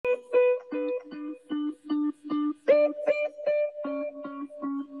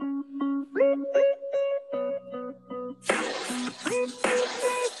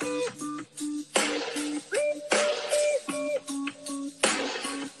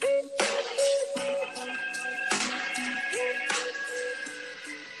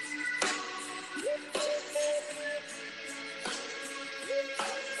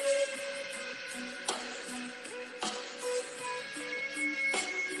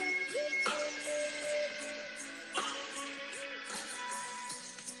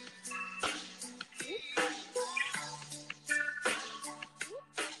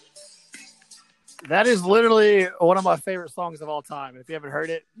That is literally one of my favorite songs of all time. If you haven't heard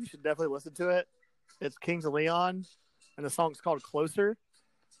it, you should definitely listen to it. It's Kings of Leon, and the song's called Closer.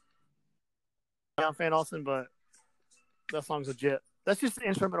 I'm a fan, Austin, but that song's legit. That's just the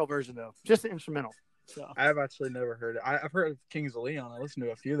instrumental version, though. Just the instrumental. So I've actually never heard it. I've heard of Kings of Leon. I listened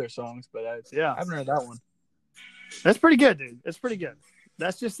to a few of their songs, but I yeah, haven't heard that one. that's pretty good, dude. It's pretty good.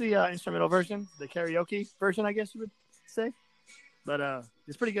 That's just the instrumental version, the karaoke version, I guess you would say. But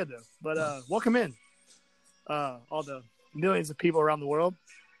it's pretty good, though. But welcome in, all the millions of people around the world,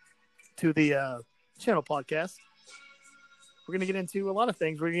 to the channel podcast. We're going to get into a lot of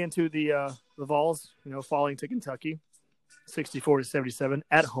things. We're going to get into the Vols, falling to Kentucky, 64-77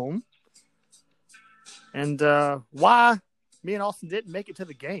 at home. And why me and Austin didn't make it to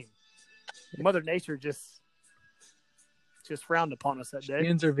the game. Mother Nature just frowned upon us that day. She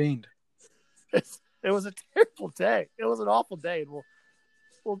intervened. It was a terrible day. It was an awful day, and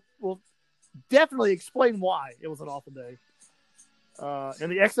we'll definitely explain why it was an awful day. In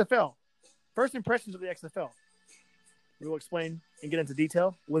the XFL, first impressions of the XFL. We will explain and get into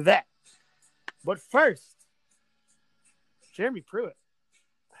detail with that. But first, Jeremy Pruitt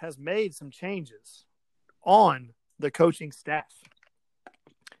has made some changes on the coaching staff,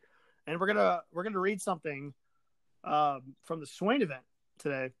 and we're gonna read something from the Swain event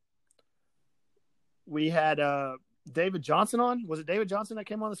today. We had David Johnson on. Was it David Johnson that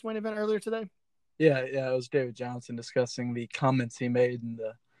came on the Swain event earlier today? Yeah, it was David Johnson discussing the comments he made in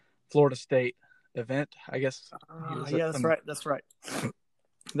the Florida State event, I guess. That's right.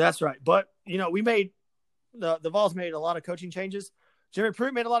 That's right. But, we made the Vols made a lot of coaching changes. Jeremy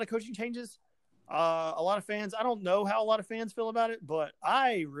Pruitt made a lot of coaching changes. A lot of fans, I don't know how a lot of fans feel about it, but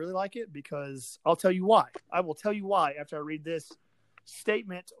I really like it because I'll tell you why. I will tell you why after I read this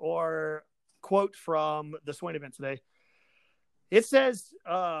statement or quote from the Swain event today. It says,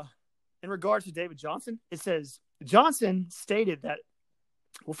 in regards to David Johnson, it says, Johnson stated that,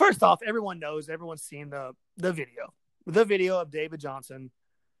 well, first off, everyone's seen the video of David Johnson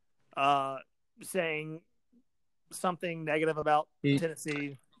saying something negative about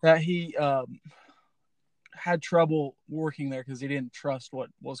Tennessee. That he had trouble working there because he didn't trust what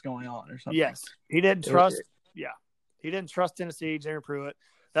was going on or something. Yes, he didn't trust. Yeah, he didn't trust Tennessee, Jeremy Pruitt.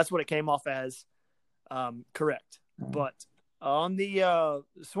 That's what it came off as. Correct. But on the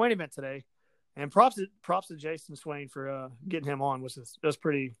Swain event today, and props to Jason Swain for getting him on, that's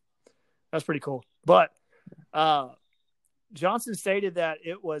pretty cool. But Johnson stated that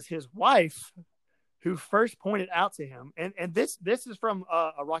it was his wife who first pointed out to him, and this is from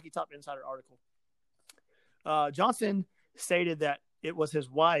a Rocky Top Insider article. Johnson stated that it was his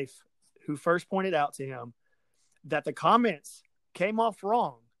wife who first pointed out to him that the comments came off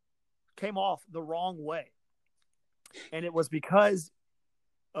the wrong way. And it was because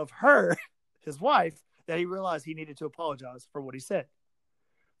of her, his wife, that he realized he needed to apologize for what he said.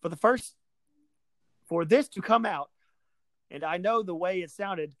 For this to come out, and I know the way it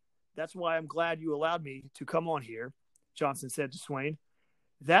sounded, that's why I'm glad you allowed me to come on here, Johnson said to Swain.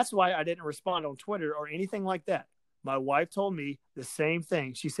 That's why I didn't respond on Twitter or anything like that. My wife told me the same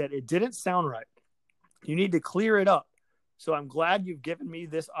thing. She said, it didn't sound right. You need to clear it up. So I'm glad you've given me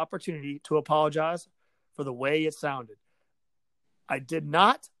this opportunity to apologize for the way it sounded. I did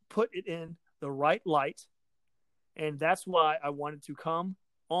not put it in the right light, and that's why I wanted to come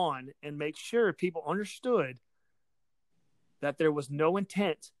on and make sure people understood that there was no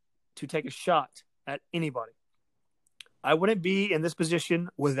intent to take a shot at anybody. I wouldn't be in this position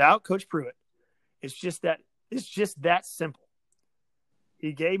without Coach Pruitt. It's just that simple.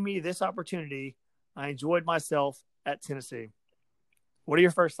 He gave me this opportunity. I enjoyed myself at Tennessee. What are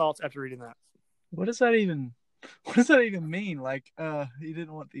your first thoughts after reading that? What does that even mean? Like, he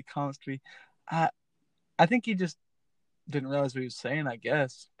didn't want the comments to be. I think he just didn't realize what he was saying, I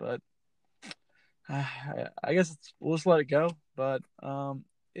guess. But I guess we'll just let it go. But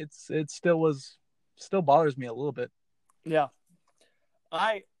it still bothers me a little bit. Yeah,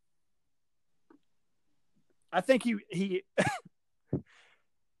 I think he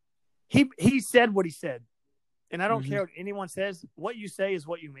he said what he said, and I don't care what anyone says. What you say is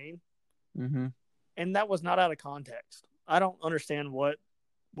what you mean, and that was not out of context. I don't understand what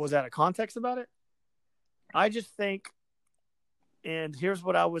was out of context about it. I just think, and here's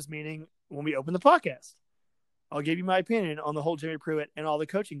what I was meaning when we opened the podcast. I'll give you my opinion on the whole Jeremy Pruitt and all the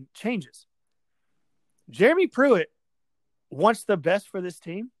coaching changes. Jeremy Pruitt wants the best for this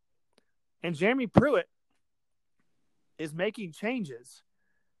team, and Jeremy Pruitt is making changes,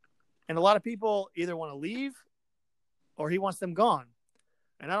 and a lot of people either want to leave or he wants them gone.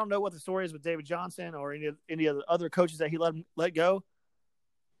 And I don't know what the story is with David Johnson or any of the other coaches that he let go,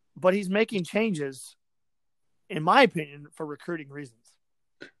 but he's making changes, in my opinion, for recruiting reasons.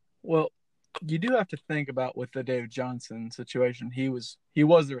 Well, you do have to think about with the David Johnson situation. He was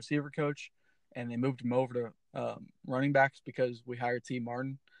the receiver coach, and they moved him over to running backs because we hired T.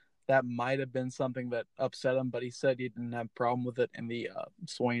 Martin. That might have been something that upset him, but he said he didn't have a problem with it in the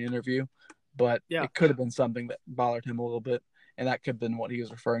Swain interview. But it could have been something that bothered him a little bit, and that could have been what he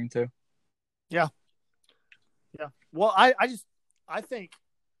was referring to. Yeah. Well, I think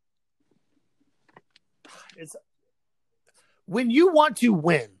it's when you want to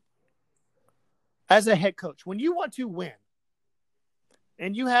win as a head coach, when you want to win,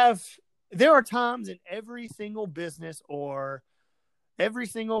 and there are times in every single business or every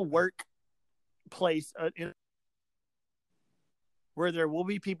single workplace where there will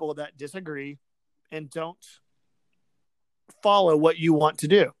be people that disagree and don't follow what you want to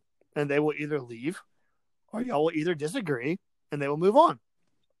do. And they will either leave or y'all will either disagree and they will move on.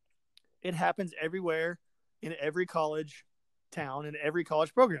 It happens everywhere in every college town and every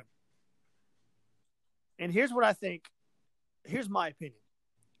college program. And here's what I think. Here's my opinion.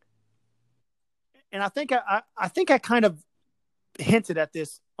 And I think I kind of hinted at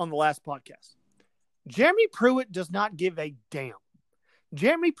this on the last podcast. Jeremy Pruitt does not give a damn.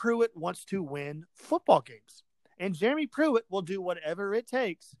 Jeremy Pruitt wants to win football games. And Jeremy Pruitt will do whatever it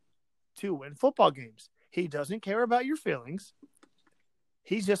takes to win football games. He doesn't care about your feelings.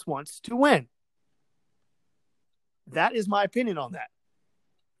 He just wants to win. That is my opinion on that.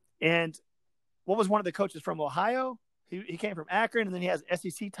 And what was one of the coaches from Ohio? He came from Akron, and then he has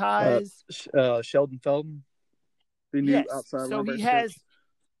SEC ties. Sheldon Felton. The new outside linebacker coach.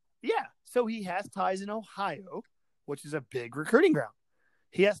 So he has ties in Ohio, which is a big recruiting ground.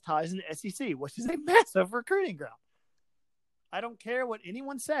 He has ties in the SEC, which is a massive recruiting ground. I don't care what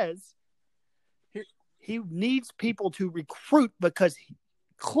anyone says. He needs people to recruit because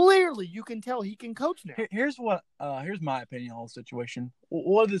clearly you can tell he can coach now. Here's my opinion on the situation.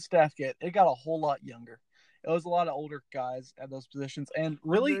 What did the staff get? It got a whole lot younger. It was a lot of older guys at those positions, and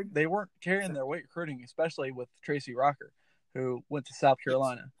really they weren't carrying their weight recruiting, especially with Tracy Rocker, who went to South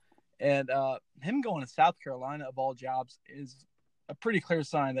Carolina. And him going to South Carolina, of all jobs, is a pretty clear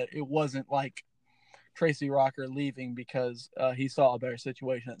sign that it wasn't like Tracy Rocker leaving because he saw a better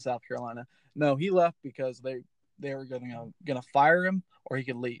situation at South Carolina. No, he left because they were gonna fire him or he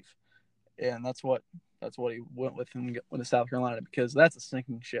could leave, and that's what he went with and went to South Carolina because that's a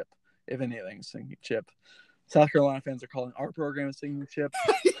sinking ship. If anything, a sinking ship. South Carolina fans are calling our program a sinking ship,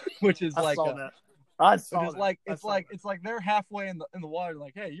 which is I saw that. It's like they're halfway in the water.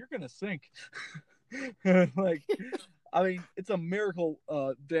 Like, hey, you're gonna sink. Like, I mean, it's a miracle.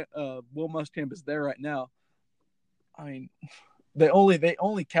 Will Muschamp is there right now. I mean, they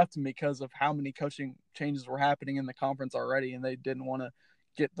only kept him because of how many coaching changes were happening in the conference already, and they didn't want to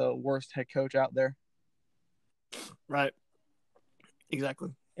get the worst head coach out there. Right.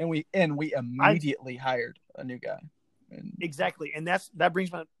 Exactly. And we immediately hired a new guy. Exactly, and that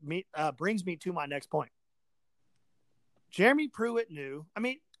brings me to my next point. Jeremy Pruitt knew. I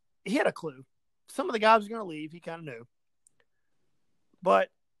mean, he had a clue. Some of the guys were going to leave. He kind of knew. But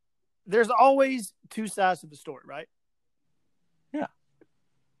there's always two sides to the story, right? Yeah.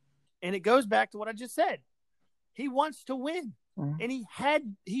 And it goes back to what I just said. He wants to win. Mm-hmm.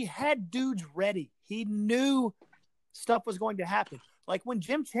 And he had dudes ready. He knew stuff was going to happen. Like when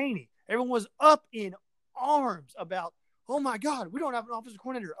Jim Chaney, everyone was up in arms about, oh my God, we don't have an offensive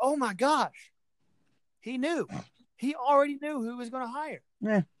coordinator. Oh my gosh. He knew. He already knew who he was going to hire.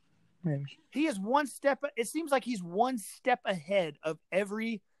 Yeah. Maybe. He is one step. It seems like he's one step ahead of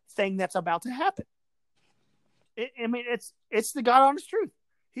everything that's about to happen. It's the God honest truth.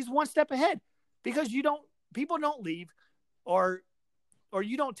 He's one step ahead because people don't leave or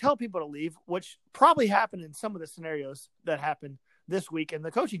you don't tell people to leave, which probably happened in some of the scenarios that happened this week and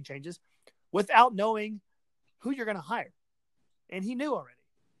the coaching changes without knowing who you're going to hire. And he knew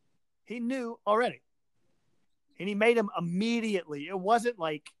already. And he made him immediately. It wasn't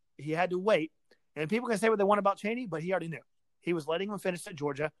like he had to wait. And people can say what they want about Chaney, but he already knew. He was letting him finish at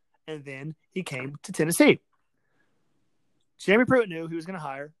Georgia, and then he came to Tennessee. Jeremy Pruitt knew he was going to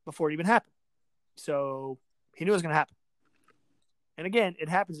hire before it even happened. So he knew it was going to happen. And again, it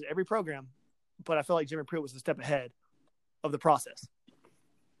happens in every program, but I feel like Jeremy Pruitt was a step ahead of the process.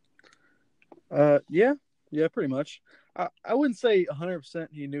 Yeah, pretty much. I wouldn't say 100%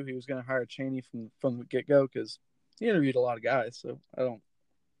 he knew he was going to hire Chaney from the get-go because he interviewed a lot of guys, so I don't.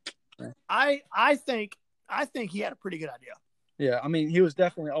 I think he had a pretty good idea. Yeah, I mean, he was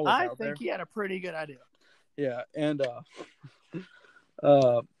definitely always out there. I think he had a pretty good idea. Yeah, and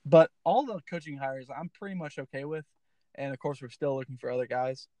but all the coaching hires I'm pretty much okay with, and of course we're still looking for other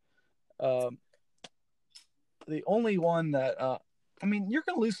guys. Um, the only one that you're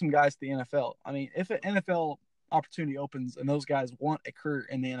going to lose some guys to the NFL. I mean, if an NFL opportunity opens and those guys want a career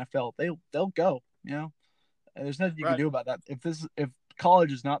in the NFL, they'll go. You know, and there's nothing you can do about that. If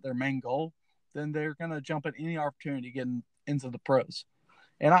college is not their main goal, then they're going to jump at any opportunity to get into the pros.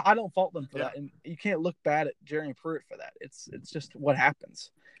 And I don't fault them for that. And you can't look bad at Jeremy Pruitt for that. It's just what happens.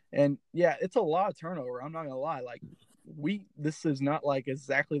 And yeah, it's a lot of turnover. I'm not gonna lie. Like this is not like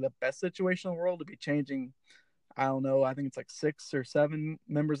exactly the best situation in the world to be changing. I don't know. I think it's like 6 or 7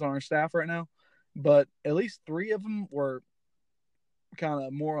 members on our staff right now, but at least 3 of them were kind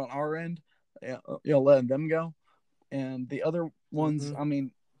of more on our end, letting them go. And the other ones, I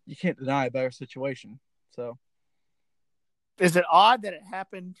mean, you can't deny a better situation. So. Is it odd that it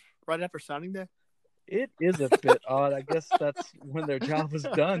happened right after signing day? It is a bit odd. I guess that's when their job was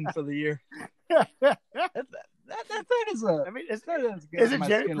done for the year. that is a. I mean, is it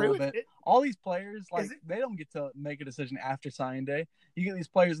Jerry Pruitt? All these players, they don't get to make a decision after signing day. You get these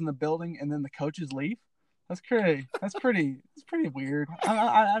players in the building, and then the coaches leave. That's crazy. It's pretty weird.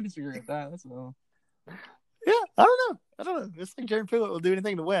 I disagree with that. That's all. Yeah, I don't know. It's like Jerry Pruitt will do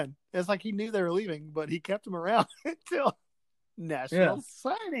anything to win. It's like he knew they were leaving, but he kept them around until National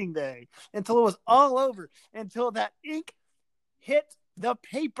Signing Day, until it was all over, until that ink hit the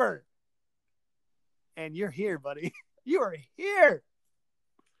paper. And you're here, buddy. You are here.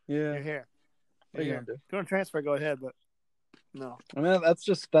 Yeah. You're here. What are you going to do? If you want to transfer, go ahead, but no. I mean,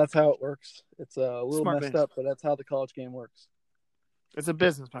 that's how it works. It's a little messed up, but that's how the college game works. It's a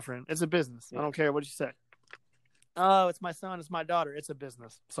business, my friend. It's a business. Yeah. I don't care what you say. Oh, it's my son. It's my daughter. It's a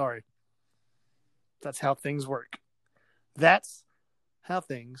business. Sorry. That's how things work. That's how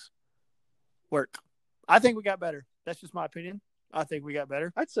things work. I think we got better. That's just my opinion. I think we got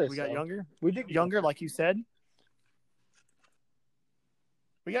better. I'd say we got younger. We did younger, like you said.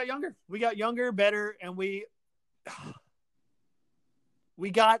 We got younger. We got younger, better, and we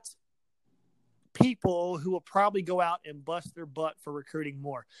got people who will probably go out and bust their butt for recruiting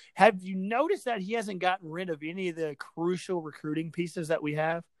more. Have you noticed that he hasn't gotten rid of any of the crucial recruiting pieces that we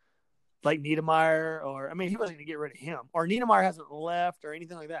have? Like Niedermeyer, he wasn't going to get rid of him. Or Niedermeyer hasn't left or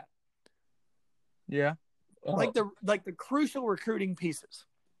anything like that. Yeah. Oh. Like the crucial recruiting pieces.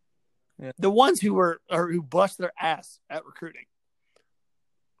 Yeah. The ones who bust their ass at recruiting.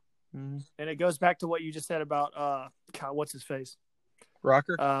 Mm-hmm. And it goes back to what you just said about what's his face?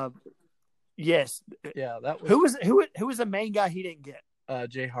 Rocker? Yes. Yeah, that was who was the main guy he didn't get?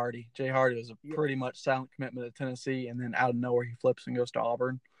 Jay Hardy. Jay Hardy was a pretty much silent commitment to Tennessee, and then out of nowhere he flips and goes to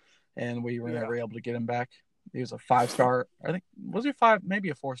Auburn, and we were never able to get him back. He was a 5-star. I think was he 5, maybe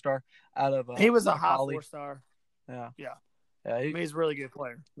a 4-star out of. He was a high 4-star. Yeah. He's a really good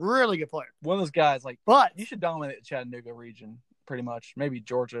player. Really good player. One of those guys, but you should dominate the Chattanooga region pretty much. Maybe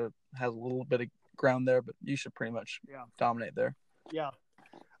Georgia has a little bit of ground there, but you should pretty much dominate there. Yeah.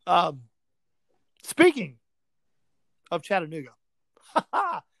 Speaking of Chattanooga,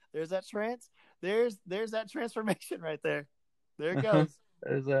 there's that there's that transformation right there. There it goes.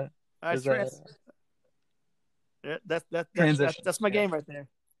 There's that. That's my game right there.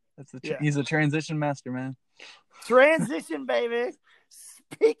 He's a transition master, man. Transition, baby.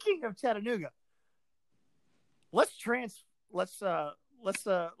 Speaking of Chattanooga, let's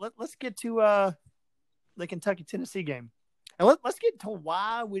get to the Kentucky-Tennessee game, and let's get to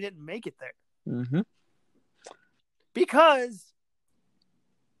why we didn't make it there. Mm-hmm. Because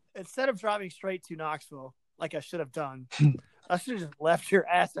instead of driving straight to Knoxville, like I should have done, I should have just left your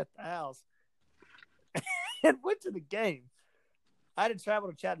ass at the house and went to the game. I had to travel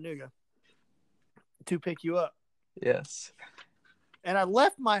to Chattanooga to pick you up. Yes. And I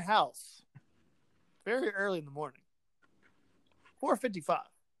left my house very early in the morning, 4:55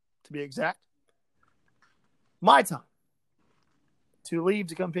 to be exact, my time, to leave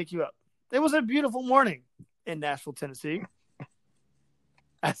to come pick you up. It was a beautiful morning in Nashville, Tennessee.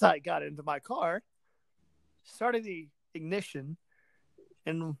 As I got into my car, started the ignition,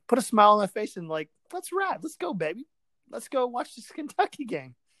 and put a smile on my face and let's ride. Let's go, baby. Let's go watch this Kentucky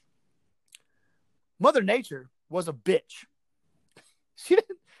game. Mother Nature was a bitch. She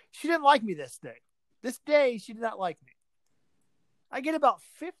didn't like me this day. This day, she did not like me. I get about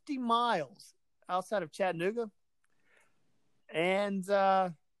 50 miles outside of Chattanooga, and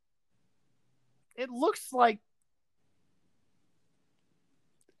it looks like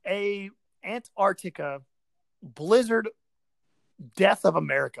a Antarctica blizzard death of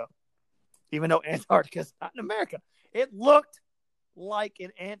America, even though Antarctica is not in America. It looked like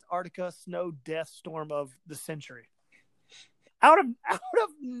an Antarctica snow death storm of the century. Out of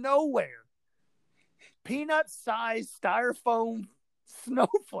nowhere, peanut-sized styrofoam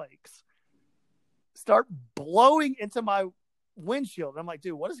snowflakes start blowing into my windshield. I'm like,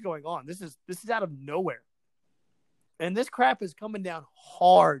 dude, what is going on? This is out of nowhere. And this crap is coming down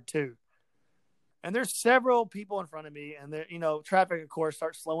hard too. And there's several people in front of me, and traffic, of course,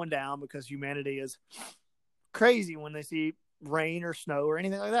 starts slowing down because humanity is crazy when they see rain or snow or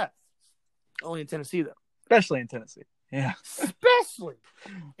anything like that. Only in Tennessee, though. Especially in Tennessee. Yeah. Especially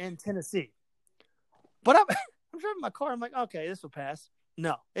in Tennessee. But I'm driving my car. I'm like, okay, this will pass.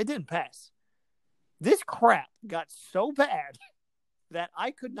 No, it didn't pass. This crap got so bad that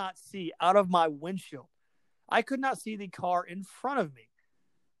I could not see out of my windshield. I could not see the car in front of me.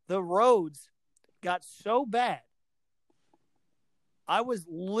 The roads got so bad. I was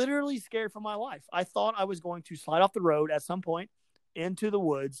literally scared for my life. I thought I was going to slide off the road at some point into the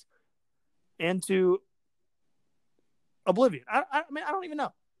woods, into oblivion. I mean, I don't even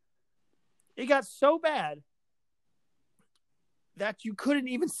know. It got so bad that you couldn't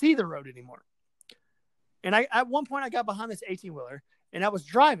even see the road anymore. And at one point I got behind this 18-wheeler and I was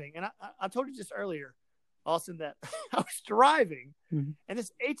driving, and I told you just earlier, Austin, that I was driving and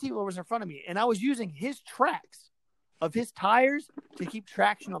this 18-wheeler was in front of me, and I was using his tracks of his tires to keep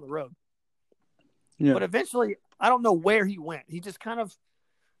traction on the road. Yeah. But eventually, I don't know where he went. He just kind of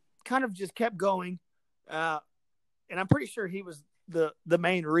just kept going. And I'm pretty sure he was the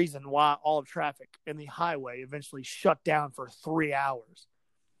main reason why all of traffic in the highway eventually shut down for 3 hours.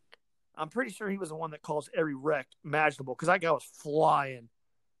 I'm pretty sure he was the one that caused every wreck imaginable, because that guy was flying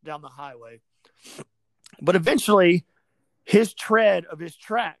down the highway. But eventually, his tread of his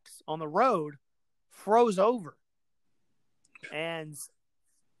tracks on the road froze over. And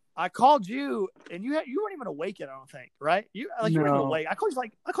I called you, and you weren't even awake yet, I don't think, right? You weren't even awake. I called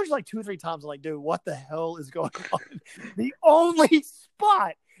you like 2 or 3 times. I'm like, dude, what the hell is going on? The only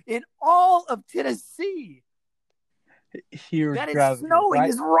spot in all of Tennessee that is snowing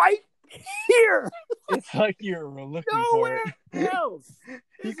is right here. It's like you were looking nowhere for it. Else.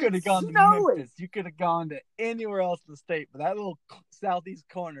 You could have gone to Memphis. You could have gone to anywhere else in the state, but that little southeast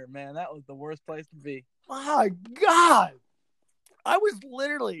corner, man, that was the worst place to be. My God. I was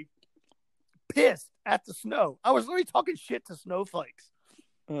literally pissed at the snow. I was literally talking shit to snowflakes.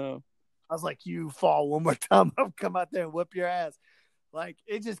 I was like, you fall one more time, I'll come out there and whip your ass. Like,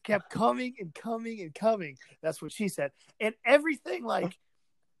 it just kept coming and coming and coming. That's what she said. And everything, like,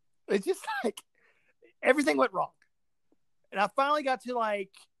 it's just like, everything went wrong. And I finally got to,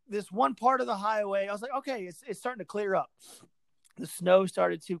 like, this one part of the highway. I was like, okay, it's starting to clear up. The snow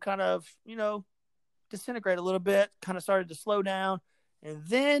started to kind of, disintegrate a little bit, kind of started to slow down. And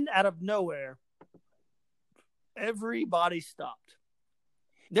then out of nowhere, everybody stopped.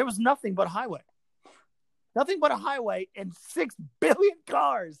 There was nothing but a highway. Nothing but a highway and 6 billion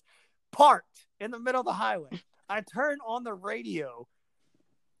cars parked in the middle of the highway. I turned on the radio,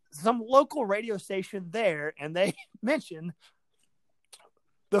 some local radio station there, and they mentioned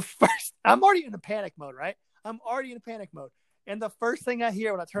I'm already in a panic mode, right? I'm already in a panic mode. And the first thing I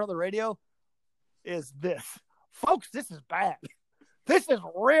hear when I turn on the radio is this. Folks, this is bad. This is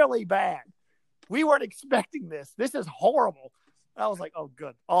really bad. We weren't expecting this. This is horrible. I was like, oh,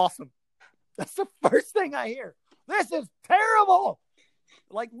 good. Awesome. That's the first thing I hear. This is terrible.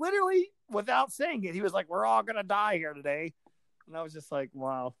 Like, literally, without saying it, he was like, we're all going to die here today. And I was just like,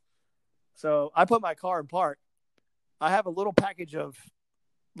 wow. So I put my car in park. I have a little package of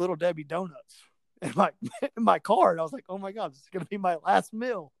Little Debbie donuts in my car. And I was like, oh, my God, this is going to be my last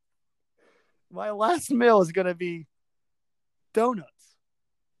meal. My last meal is going to be donuts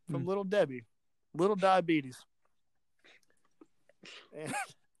from Little Debbie. Little diabetes. And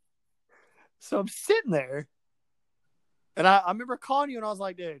so I'm sitting there, and I remember calling you, and I was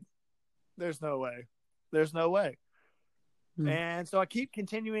like, dude, there's no way. There's no way. And so I keep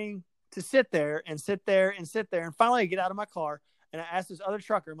continuing to sit there, and finally I get out of my car, and I ask this other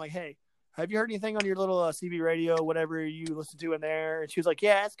trucker, I'm like, hey, have you heard anything on your little CB radio, whatever you listen to in there? And she was like,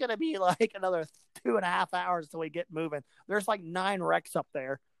 yeah, it's going to be like another 2.5 hours till we get moving. There's like 9 wrecks up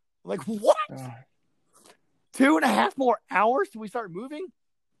there. I'm like, what? 2.5 more hours till we start moving?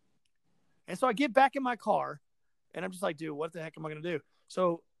 And so I get back in my car, and I'm just like, dude, what the heck am I going to do?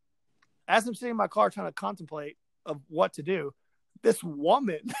 So as I'm sitting in my car trying to contemplate of what to do, this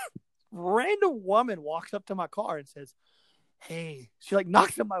woman, random woman, walks up to my car and says, hey, she like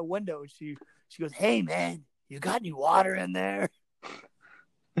knocks on my window, and she goes, hey, man, you got any water in there?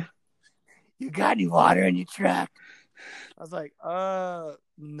 You got any water in your truck? I was like,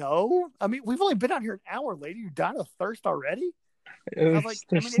 no. I mean, we've only been out here an hour, lady. You're dying of thirst already?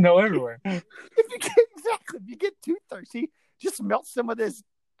 There's snow everywhere. If you get too thirsty, just melt some of this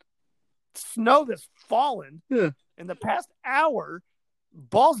snow that's fallen in the past hour,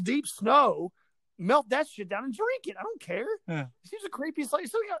 balls deep snow, melt that shit down and drink it. I don't care. Yeah. She's the creepiest. Like,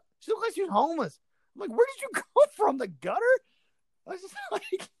 she looked like she was homeless. I'm like, where did you go from? The gutter? I was just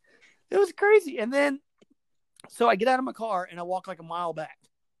like, it was crazy. And then, so I get out of my car and I walk like a mile back.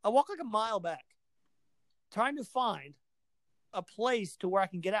 Trying to find a place to where I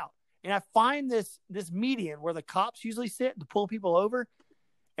can get out. And I find this median where the cops usually sit to pull people over.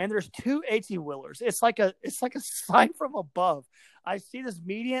 And there's two 18-wheelers. It's like a sign from above. I see this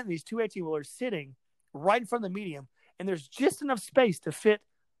median, these two 18-wheelers sitting right in front of the median, and there's just enough space to fit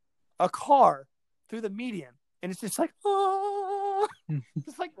a car through the median. And it's just like, oh,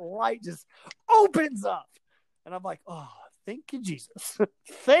 it's like light just opens up. And I'm like, oh, thank you, Jesus.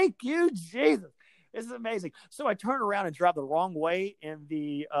 Thank you, Jesus. This is amazing. So I turn around and drive the wrong way in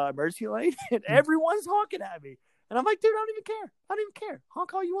the emergency lane, and everyone's honking at me. And I'm like, dude, I don't even care.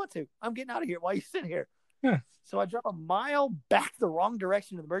 Honk all you want to. I'm getting out of here while you sit here. Yeah. So I drive a mile back the wrong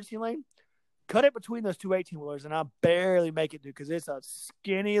direction in the emergency lane, cut it between those two 18-wheelers, and I barely make it, dude, because it's a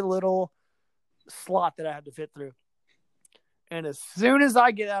skinny little slot that I have to fit through. And as soon as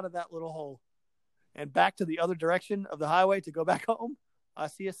I get out of that little hole and back to the other direction of the highway to go back home, I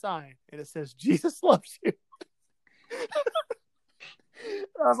see a sign, and it says, Jesus loves you.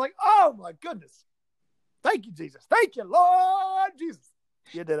 I was like, oh, my goodness. Thank you, Jesus. Thank you, Lord Jesus.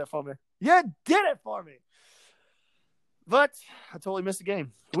 You did it for me. But I totally missed the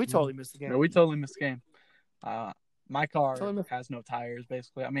game. We totally missed the game. No, we totally missed the game. My car has no tires,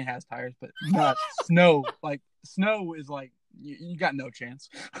 basically. I mean, it has tires, but not snow. Like, snow is like, you got no chance.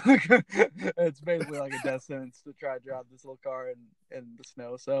 It's basically like a death sentence to try to drive this little car in the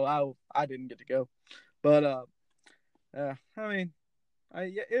snow. So I didn't get to go. But, I mean,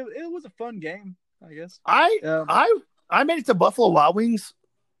 it was a fun game, I guess. I made it to Buffalo Wild Wings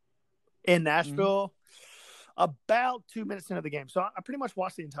in Nashville about 2 minutes into the game. So I pretty much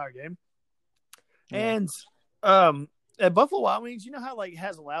watched the entire game. Yeah. And at Buffalo Wild Wings, you know how like it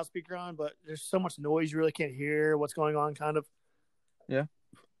has a loudspeaker on, but there's so much noise you really can't hear what's going on, kind of. Yeah.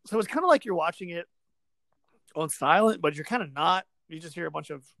 So it's kind of like you're watching it on silent, but you're kind of not. You just hear a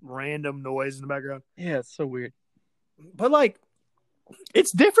bunch of random noise in the background. Yeah, it's so weird. But like,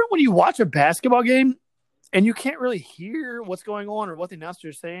 it's different when you watch a basketball game and you can't really hear what's going on or what the announcer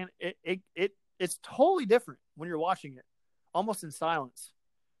is saying. It's totally different when you're watching it, almost in silence,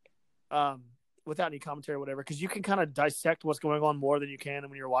 without any commentary or whatever, because you can kind of dissect what's going on more than you can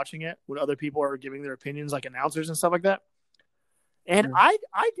when you're watching it, when other people are giving their opinions, like announcers and stuff like that. And I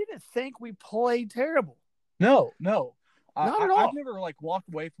didn't think we played terrible. No. Not at all. I've never like walked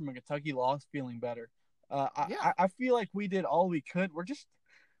away from a Kentucky loss feeling better. I feel like we did all we could. We're just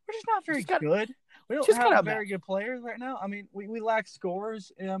not very good. We don't have very good players right now. I mean, we lack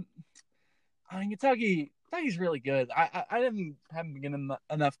scores. I mean, Kentucky's really good. I haven't been given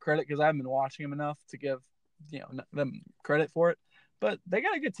enough credit because I haven't been watching them enough to give them credit for it. But they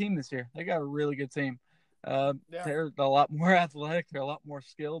got a good team this year. They got a really good team. They're a lot more athletic. They're a lot more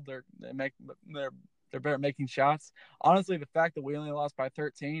skilled. They're better at making shots. Honestly, the fact that we only lost by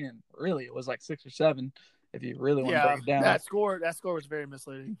 13 and really it was like 6 or 7, if you really want to break it down. That score was very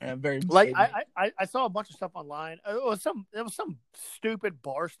misleading. Very misleading. Like I saw a bunch of stuff online. It was some stupid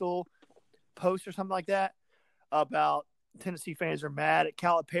Barstool post or something like that about Tennessee fans are mad at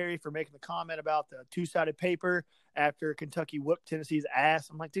Calipari for making the comment about the two-sided paper after Kentucky whooped Tennessee's ass.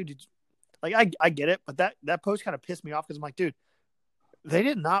 I'm like, dude, I get it, but that post kind of pissed me off because I'm like, dude, they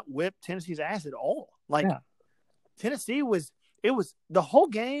did not whip Tennessee's ass at all. Like, Tennessee was the whole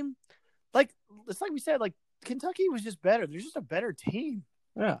game. Like, it's like we said, like Kentucky was just better. They're just a better team.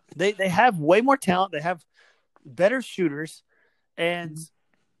 Yeah, they have way more talent. They have better shooters, and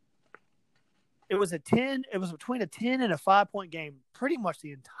it was between a 10 and a 5-point game pretty much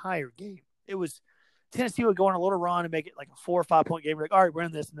the entire game. It was Tennessee would go on a little run and make it like a 4 or 5 point game. We're like, all right, we're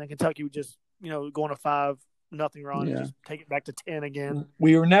in this, and then Kentucky would just go on a 5-0 run and just take it back to 10 again.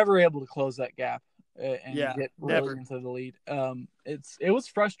 We were never able to close that gap and get never into the lead. It was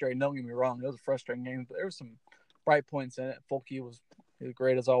frustrating. Don't get me wrong; it was a frustrating game, but there were some bright points in it. Folke was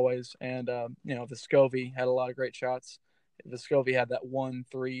great as always, and Vescovi had a lot of great shots. Vescovi had that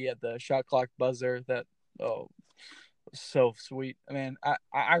 1-3 at the shot clock buzzer that was so sweet. I mean,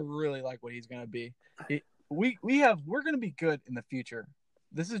 I really like what he's going to be. We're going to be good in the future.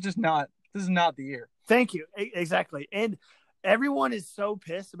 This is not the year. Thank you. Exactly. And everyone is so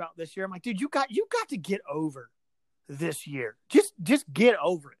pissed about this year. I'm like, dude, you got to get over this year. Just get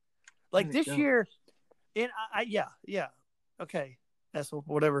over it. Like this year, and yeah. Okay. That's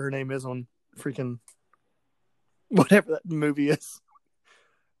whatever her name is on freaking whatever that movie is.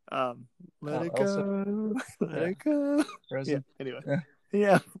 Let it go. Let it go. Yeah, anyway.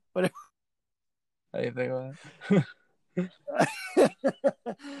 Yeah. Whatever. How do you think of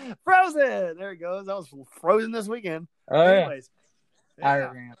Frozen. There it goes. I was frozen this weekend. Oh, Anyways,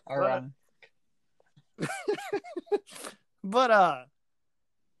 yeah. yeah.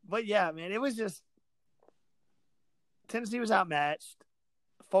 But yeah, man, it was just Tennessee was outmatched.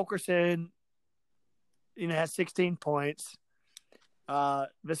 Fulkerson, had 16 points.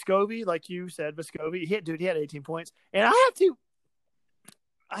 Vescovi, like you said, he had 18 points. And I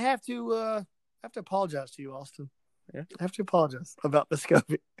have to apologize to you, Austin. Yeah. I have to apologize about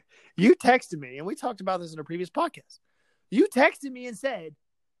Vescovi. You texted me, and we talked about this in a previous podcast. You texted me and said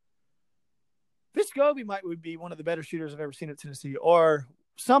Vescovi would be one of the better shooters I've ever seen at Tennessee, or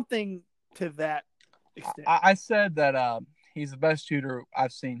something to that extent. I said that he's the best shooter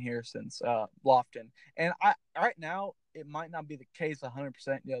I've seen here since Lofton. And right now, it might not be the case 100%,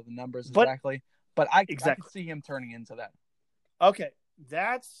 the numbers exactly, but I could see him turning into that. Okay,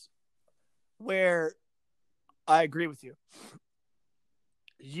 that's where I agree with you.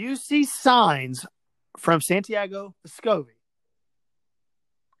 You see signs from Santiago Vescovi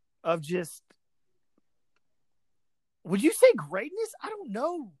of just, would you say greatness? I don't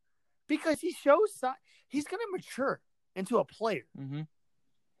know, because he shows he's going to mature into a player, mm-hmm.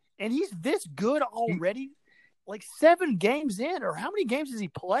 and he's this good already. Like 7 games in, or how many games has he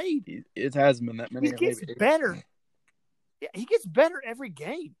played? It hasn't been that many. He gets better. Yeah, he gets better every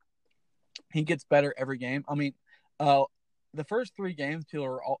game. He gets better every game. I mean, the first 3 games, people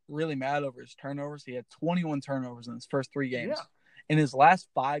were really mad over his turnovers. He had 21 turnovers in his first 3 games. Yeah. In his last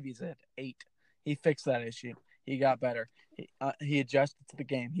 5, he's at 8. He fixed that issue. He got better. He adjusted to the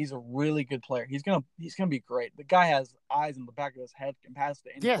game. He's a really good player. He's gonna be great. The guy has eyes in the back of his head, can pass to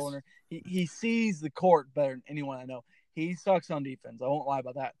any corner. He sees the court better than anyone I know. He sucks on defense. I won't lie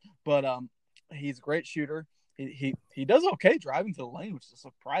about that. But he's a great shooter. He does okay driving to the lane, which is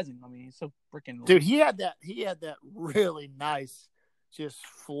surprising. I mean, he's so freaking dude. He had that really nice just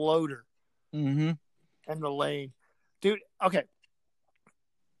floater in the lane, dude. Okay,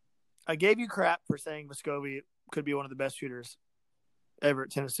 I gave you crap for saying Vescovi could be one of the best shooters ever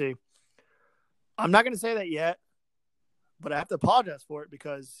at Tennessee. I'm not going to say that yet, but I have to apologize for it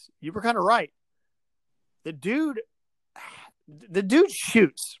because you were kind of right. The dude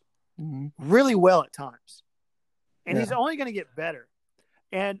shoots really well at times, and he's only going to get better.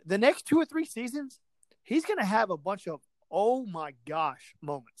 And the next 2 or 3 seasons, he's going to have a bunch of oh my gosh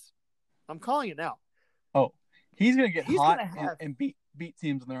moments. I'm calling it now. Oh, he's going to get hot and beat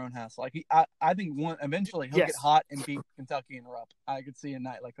teams in their own house. Like I think eventually he'll get hot and beat Kentucky in a row. I could see a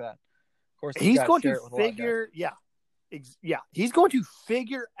night like that. Of course, he's going to figure. He's going to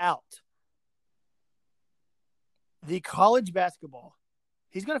figure out the college basketball.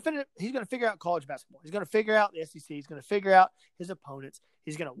 He's going to figure out college basketball. He's going to figure out the SEC. He's going to figure out his opponents.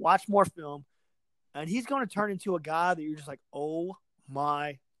 He's going to watch more film, and he's going to turn into a guy that you're just like, oh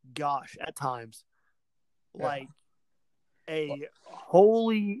my gosh, at times, like a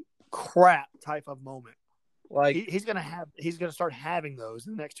holy crap type of moment. Like he's going to start having those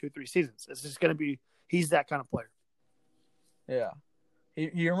in the next 2 or 3 seasons. It's just going to be, he's that kind of player. Yeah.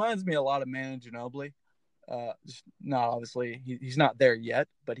 He reminds me a lot of Manu Ginobili. Obviously he's not there yet,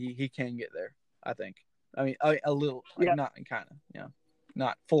 but he can get there, I think. I mean, a little, not kind of,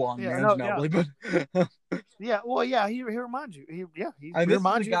 not full on Manu Ginobili, but he reminds you. He reminds you. This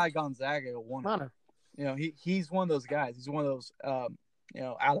is the guy Gonzaga wanted. He's one of those guys. He's one of those,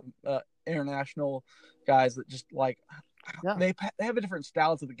 out of international guys that just they have a different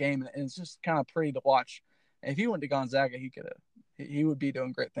style to the game, and it's just kind of pretty to watch. And if he went to Gonzaga, he would be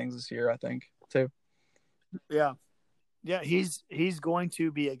doing great things this year, I think, too. Yeah. He's going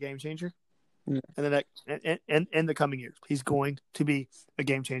to be a game changer in the next in the coming years. He's going to be a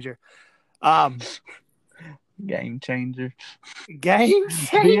game changer. Game changer. Game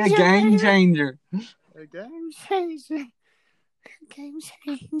changer. Be a game changer. A game changer. Game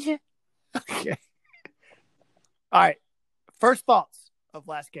changer. Okay. All right. First thoughts of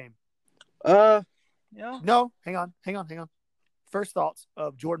last game. No, hang on. First thoughts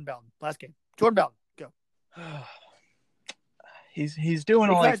of Jordan Bowden last game. Jordan Bowden, go. He's doing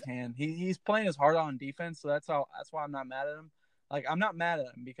all he can. He's playing his heart on defense, so that's why I'm not mad at him. Like, I'm not mad at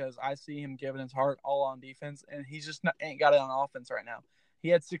him because I see him giving his heart all on defense, and he's just ain't got it on offense right now. He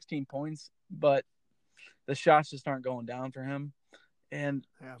had 16 points, but the shots just aren't going down for him. And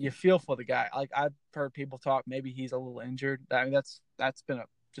you feel for the guy. Like, I've heard people talk, maybe he's a little injured. I mean, that's been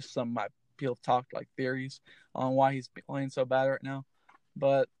just some of my people talked like theories on why he's playing so bad right now.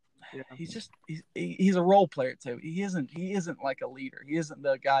 But he's a role player too. He isn't like a leader. He isn't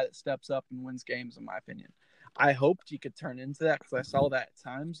the guy that steps up and wins games, in my opinion. I hoped he could turn into that because I saw that at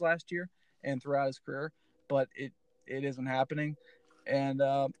times last year, and throughout his career, but it isn't happening, and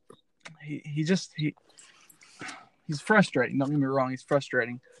he's frustrating. Don't get me wrong, he's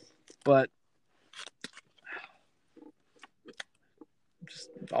frustrating, but just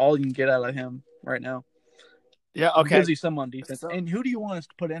all you can get out of him right now. Yeah, okay. He gives you some on defense, and who do you want us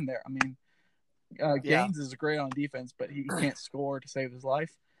to put in there? I mean, Gaines is great on defense, but he can't score to save his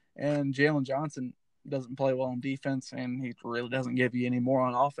life, and Jalen Johnson doesn't play well on defense, and he really doesn't give you any more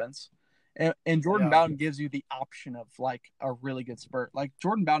on offense. And Jordan Bowden gives you the option of like a really good spurt. Like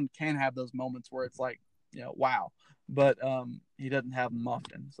Jordan Bowden can have those moments where it's like, wow, but he doesn't have them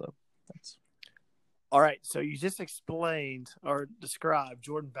often. So that's all right. So you just explained or described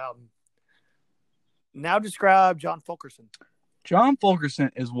Jordan Bowden. Now describe John Fulkerson. John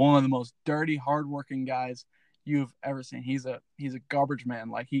Fulkerson is one of the most dirty, hardworking guys you've ever seen. He's a garbage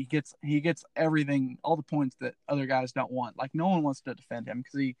man. Like he gets everything, all the points that other guys don't want. Like no one wants to defend him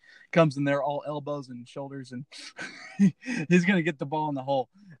because he comes in there all elbows and shoulders, and he's gonna get the ball in the hole.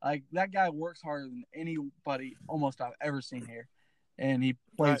 Like that guy works harder than anybody almost I've ever seen here, and he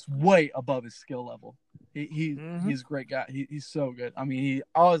plays way above his skill level. He's a great guy. He's so good. I mean, he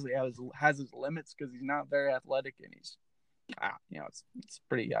obviously has his limits because he's not very athletic, and he's it's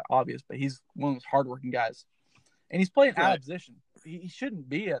pretty obvious. But he's one of those hardworking guys. And he's playing out of position. He shouldn't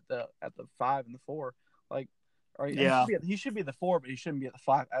be at the 5 and the 4. He should be the 4, but he shouldn't be at the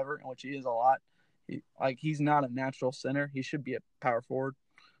 5 ever, in which he is a lot. He's not a natural center. He should be a power forward,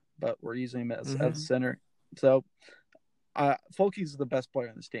 but we're using him as a center. So, Fulke's the best player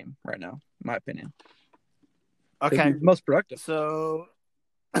on this team right now, in my opinion. Okay, he's most productive. So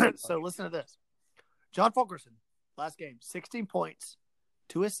listen to this: John Fulkerson, last game, 16 points,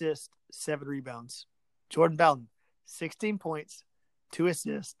 2 assists, 7 rebounds. Jordan Bowden, 16 points, 2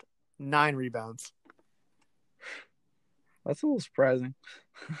 assists, 9 rebounds. That's a little surprising.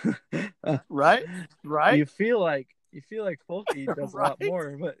 Right? You feel like Fulke does a lot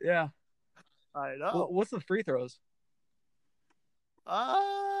more, but yeah. I know. What's the free throws?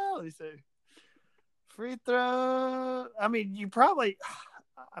 Let me see. Free throw. I mean, you probably.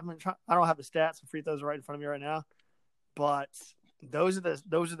 I don't have the stats and free throws right in front of me right now, but those are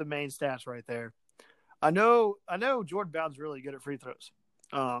the main stats right there. I know Jordan Bowden's really good at free throws.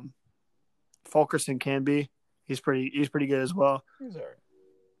 Fulkerson can be. He's pretty good as well. He's all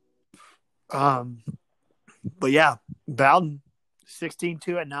right. But yeah, Bowden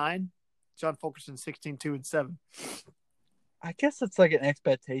 16-2 at 9. John Fulkerson 16-2 and 7. I guess it's like an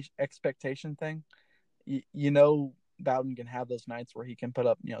expectation thing. Bowden can have those nights where he can put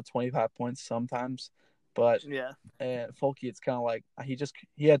up 25 points sometimes. But Fulke, it's kind of like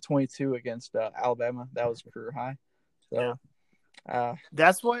he had 22 against Alabama. That was career high. So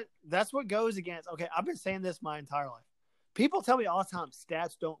that's what goes against. Okay, I've been saying this my entire life. People tell me all the time,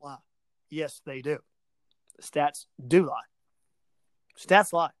 stats don't lie. Yes, they do. Stats do lie.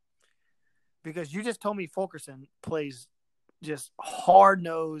 Stats lie. Because you just told me Fulkerson plays just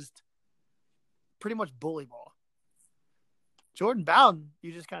hard-nosed, pretty much bully ball. Jordan Bowden,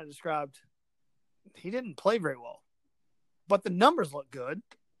 you just kind of described, he didn't play very well. But the numbers look good.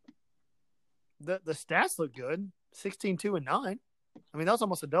 The stats look good. 16-2 and 9. I mean, that was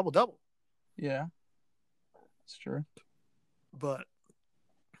almost a double-double. Yeah. That's true. But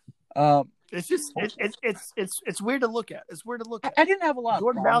it's just it's weird to look at. It's weird to look at. I didn't have a lot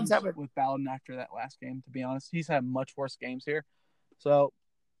Jordan of Bowden's problems with Bowden after that last game, to be honest. He's had much worse games here. So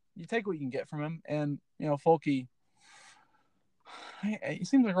you take what you can get from him. And, Fulke, it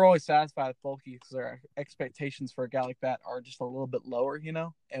seems like we're always satisfied with Fulke because our expectations for a guy like that are just a little bit lower,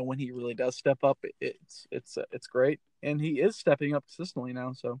 And when he really does step up, it's great. And he is stepping up consistently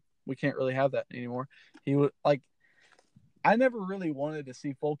now, so we can't really have that anymore. He would I never really wanted to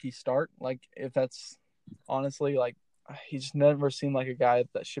see Fulke start. If that's honestly he just never seemed like a guy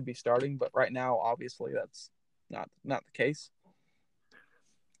that should be starting. But right now, obviously, that's not the case.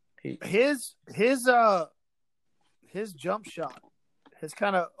 His jump shot, his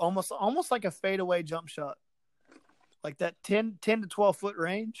kind of almost like a fadeaway jump shot, like that 10 to 12 foot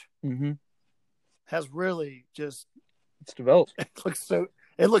range, has really just it's developed. It looks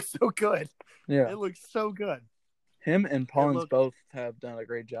so good. Yeah, it looks so good. Him and Pons both have done a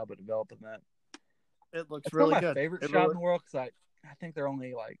great job of developing that. It looks really good. It's not my favorite shot in the world because I think they're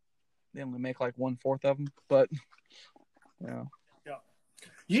only they only make 1/4 of them, but yeah.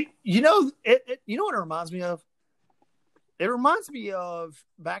 You know what it reminds me of? It reminds me of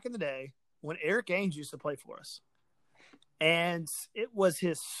back in the day when Eric Ainge used to play for us. And it was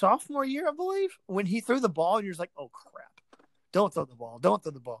his sophomore year, I believe, when he threw the ball and you're just like, oh, crap. Don't throw the ball. Don't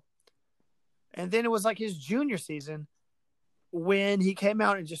throw the ball. And then it was like his junior season when he came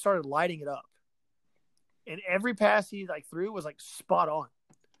out and just started lighting it up. And every pass he threw was spot on.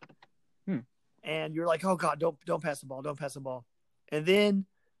 And you're like, oh God, don't pass the ball. Don't pass the ball. And then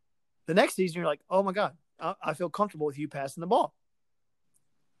the next season, you're like, oh my God, I feel comfortable with you passing the ball.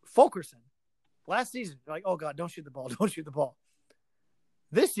 Fulkerson, last season, you're like, oh God, don't shoot the ball. Don't shoot the ball.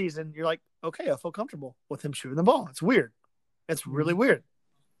 This season, you're like, okay, I feel comfortable with him shooting the ball. It's weird. It's really weird.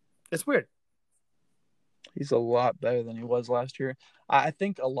 It's weird. He's a lot better than he was last year. I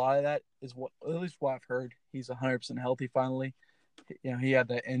think a lot of that is at least what I've heard. He's 100% healthy finally. He had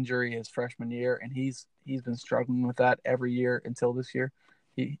that injury his freshman year, and he's been struggling with that every year until this year.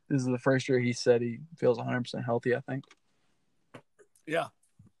 This is the first year he said he feels 100% healthy, I think. Yeah.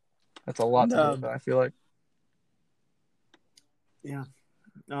 That's a lot to do with it, I feel like. Yeah.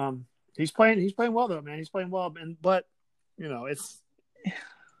 He's playing well though, man. He's playing well, but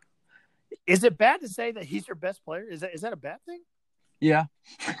is it bad to say that he's your best player? Is that a bad thing? Yeah.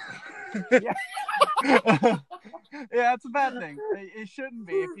 Yeah. Yeah, it's a bad thing. It shouldn't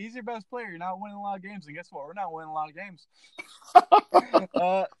be. If he's your best player, you're not winning a lot of games. And guess what? We're not winning a lot of games.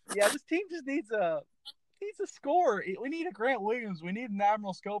 This team just needs a scorer. We need a Grant Williams. We need an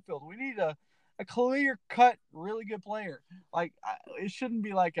Admiral Schofield. We need a clear-cut, really good player. It shouldn't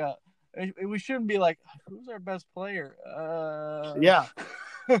be we shouldn't be like, who's our best player? Yeah.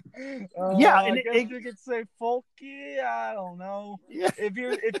 I guess you could say Folky. I don't know. Yeah.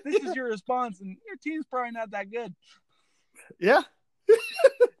 If this is your response, and your team's probably not that good. Yeah.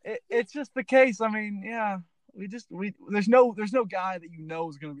 It's just the case. I mean, yeah, there's no guy that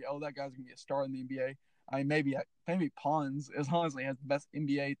is going to be, that guy's going to be a star in the NBA. I mean, maybe Pons, as long as he has the best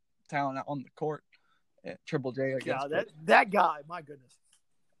NBA talent on the court. Triple J, I guess. Yeah, that guy, my goodness.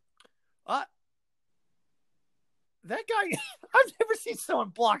 That guy, I've never seen someone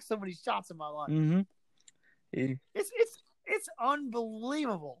block so many shots in my life. Mm-hmm. It's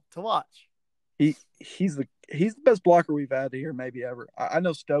unbelievable to watch. He's the best blocker we've had here maybe ever. I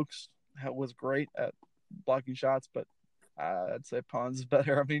know Stokes was great at blocking shots, but I'd say Pons is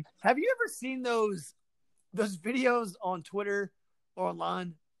better. I mean, have you ever seen those videos on Twitter or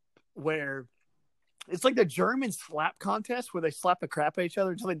online where it's like the German slap contest where they slap the crap at each other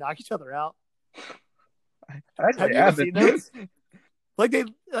until they knock each other out? Have you ever seen those? They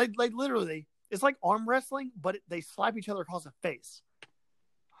literally, it's like arm wrestling, but they slap each other across the face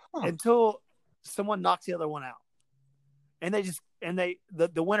until someone knocks the other one out, and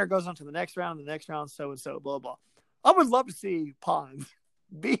the winner goes on to the next round, so and so, blah blah. I would love to see Pons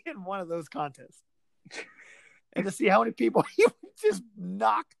be in one of those contests, and to see how many people he would just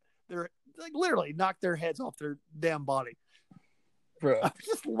literally knock their heads off their damn body. Bro, I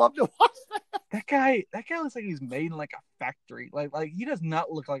just love to watch that. That guy looks like he's made in like a factory. Like he does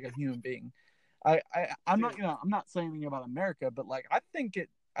not look like a human being. I'm not saying anything about America, but I think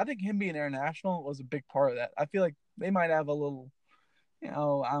him being international was a big part of that. I feel like they might have a little, I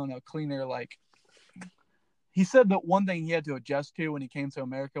don't know, cleaner. He said that one thing he had to adjust to when he came to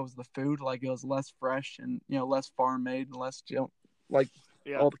America was the food. It was less fresh and less farm made and less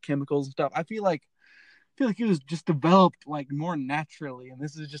all the chemicals and stuff. I feel like he was just developed more naturally, and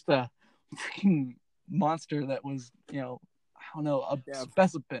this is just a freaking monster that was, I don't know, a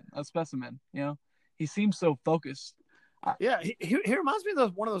specimen. He seems so focused. He reminds me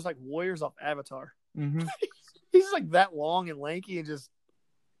of one of those warriors off Avatar. Mm-hmm. He's that long and lanky and just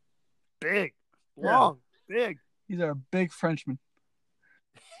big, long, big. He's a big Frenchman.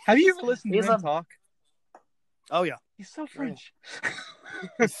 Have you ever listened to him talk? Oh yeah, he's so French.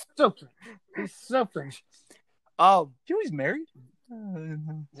 He's so French. Do you know he's married?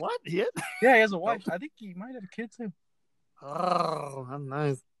 What? Yeah, he has a wife. I think he might have a kid too. Oh, how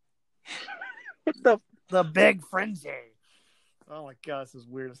nice. the big Frenchie. Oh my god, this is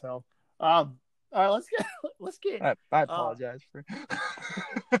weird as hell. All right, let's get. I apologize for.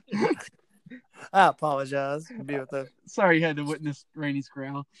 I apologize. Be with us. Sorry, you had to witness Rainey's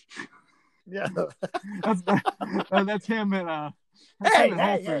growl. Yeah, that's him and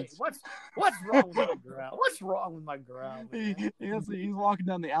Hey! What's wrong with my growl? What's wrong with my growl? He's walking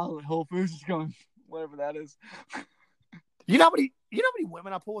down the aisle at Whole Foods, just going whatever that is. You know how many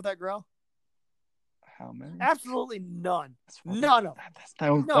women I pull with that growl? How many? Absolutely none. None of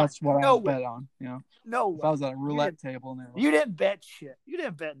them. That's what I bet on. No way. If I was at a roulette table. You didn't bet shit. You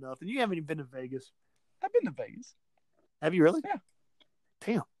didn't bet nothing. You haven't even been to Vegas. I've been to Vegas. Have you really? Yeah.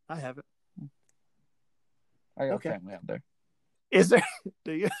 Damn, I haven't. I got family out there. Is there?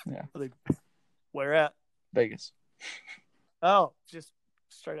 Do you? Yeah. Where at? Vegas. Oh, just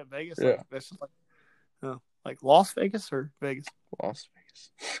straight up Vegas? Yeah. That's just like Las Vegas or Vegas? Las Vegas.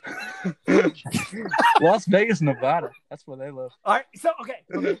 Vegas. Las Vegas, Nevada. That's where they live. All right. So,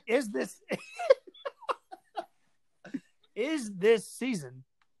 okay. Is this season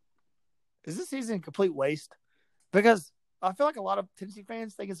a complete waste? Because I feel like a lot of Tennessee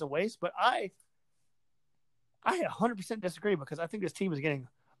fans think it's a waste, but I 100% disagree because I think this team is getting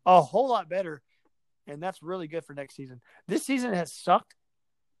a whole lot better, and that's really good for next season. This season has sucked.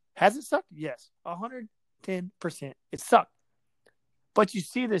 Has it sucked? Yes, 110%. It sucked. But you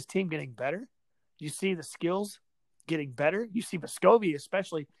see this team getting better. You see the skills getting better. You see Vescovi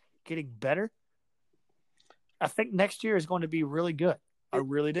especially getting better. I think next year is going to be really good. I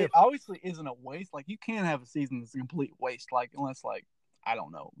really do. It obviously isn't a waste. Like, you can't have a season that's a complete waste. Like, unless, like, I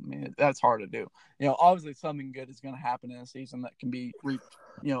don't know. I mean, that's hard to do. You know, obviously something good is going to happen in a season that can be reaped,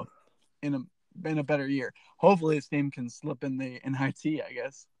 you know, in a better year. Hopefully this team can slip in the NIT, I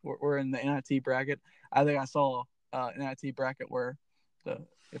guess. We're in the NIT bracket. I think I saw an NIT bracket where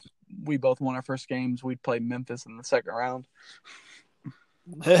if we both won our first games, we'd play Memphis in the second round.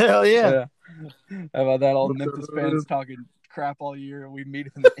 Hell yeah. How about that? All the Memphis fans talking crap all year. We meet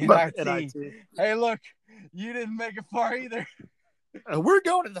in the NIT. Hey, look, you didn't make it far either. We're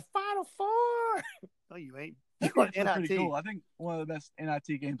going to the Final Four. No, you ain't. That's pretty cool. I think one of the best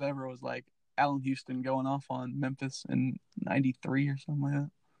NIT games ever was like Allen Houston going off on Memphis in '93 or something like that.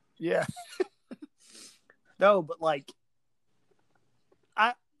 Yeah. No, but like,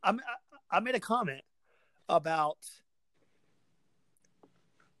 I made a comment about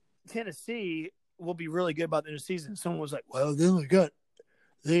Tennessee will be really good by the end of the season. Someone was like, "Well,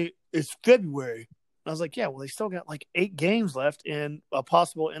 it's February." I was like, "Yeah, well, they still got like 8 games left in a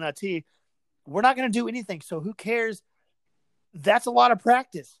possible NIT. We're not going to do anything, so who cares?" That's a lot of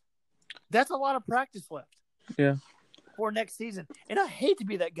practice. That's a lot of practice left. Yeah. For next season, and I hate to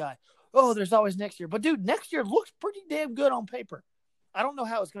be that guy. Oh, there's always next year, but dude, next year looks pretty damn good on paper. I don't know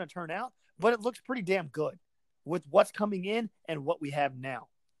how it's going to turn out, but it looks pretty damn good with what's coming in and what we have now.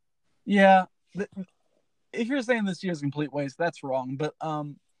 Yeah. If you're saying this year's a complete waste, that's wrong. But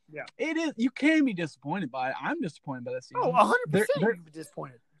yeah, it is. You can be disappointed by it. I'm disappointed by this season. Oh, 100% you'd be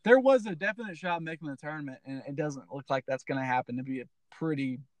disappointed. There was a definite shot of making the tournament, and it doesn't look like that's going to happen. To be a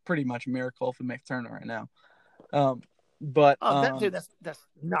pretty much miracle if we make the tournament right now. But that's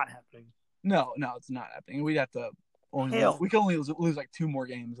not happening. No, it's not happening. We'd have to we can only lose like 2 more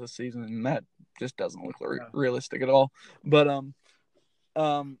games this season, and that just doesn't look realistic at all. But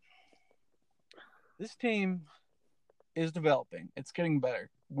this team is developing. It's getting better.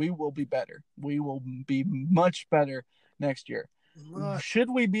 We will be better. We will be much better next year. Should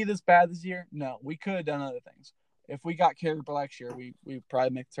we be this bad this year? No, we could have done other things. If we got carried by last year, we'd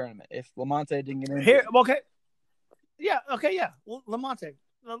probably make the tournament. If Lamonte didn't get in here, okay. Yeah, okay, yeah. Well, Lamonte,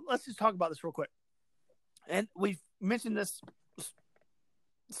 let's just talk about this real quick. And we've mentioned this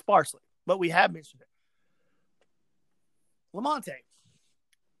sparsely, but we have mentioned it. Lamonte,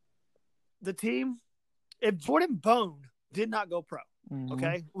 the team, if Jordan Bone did not go pro,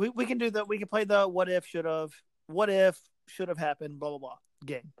 okay, we can do that. We can play the what if, should have happened, blah, blah, blah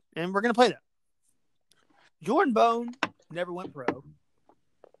game. And we're going to play that. Jordan Bone never went pro.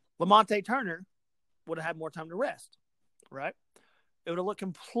 Lamonte Turner would have had more time to rest, right? It would have looked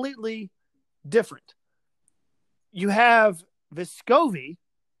completely different. You have Vescovi,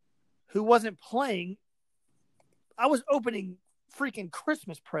 who wasn't playing. I was opening freaking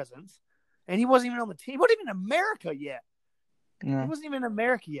Christmas presents, and he wasn't even on the team. He wasn't even in America yet. Yeah. He wasn't even in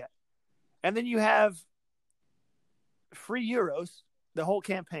America yet. And then you have free Euros, the whole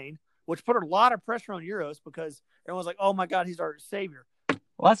campaign, which put a lot of pressure on Euros because everyone's like, oh, my God, he's our savior.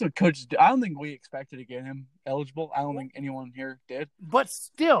 Well, that's what coaches do. I don't think we expected to get him eligible. I don't think anyone here did. But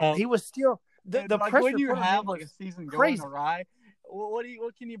still, he was still the like pressure. When you have like a season crazy. Going awry,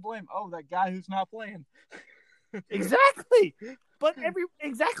 what can you blame? Oh, that guy who's not playing. Exactly. But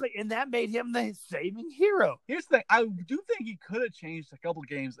and that made him the saving hero. Here's the thing: I do think he could have changed a couple of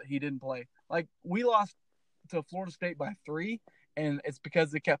games that he didn't play. Like we lost to Florida State by 3, and it's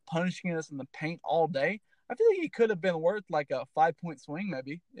because they kept punishing us in the paint all day. I feel like he could have been worth like a 5-point swing,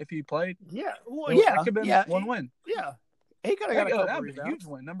 maybe, if he played. Yeah, well, that could have been one win. Yeah, he could have got that'd be a huge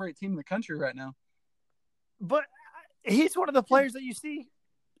win. Number 8 team in the country right now. But he's one of the players that you see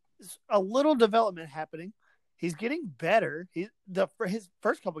a little development happening. He's getting better. His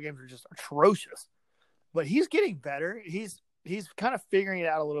first couple of games are just atrocious, but he's getting better. He's kind of figuring it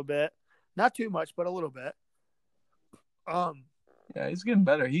out a little bit, not too much, but a little bit. Yeah, he's getting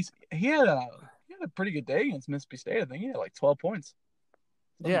better. He had a pretty good day against Mississippi State. I think he had like 12 points.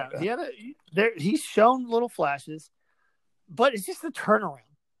 Yeah, he's shown little flashes, but it's just the turnaround.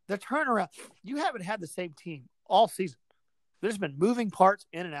 The turnaround. You haven't had the same team all season. There's been moving parts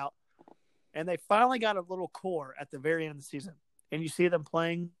in and out, and they finally got a little core at the very end of the season. And you see them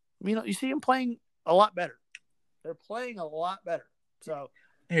playing. You see them playing a lot better. They're playing a lot better. So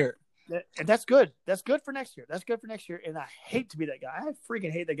here, and that's good. That's good for next year. That's good for next year. And I hate to be that guy. I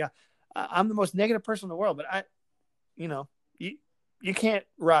freaking hate that guy. I'm the most negative person in the world, but you can't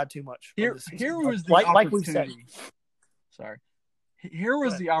ride too much. Here was the like opportunity. we said. Sorry. Here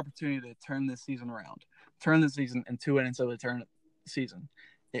was the opportunity to turn this season around. Turn the season into an NCAA season.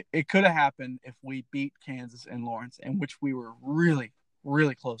 It could have happened if we beat Kansas and Lawrence, and which we were really,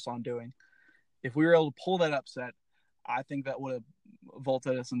 really close on doing. If we were able to pull that upset, I think that would have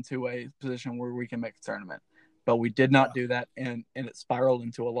vaulted us into a position where we can make the tournament. But we did not do that, and it spiraled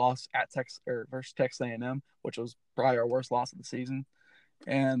into a loss at versus Texas A&M, which was probably our worst loss of the season.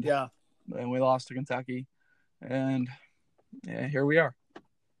 And we lost to Kentucky, and here we are.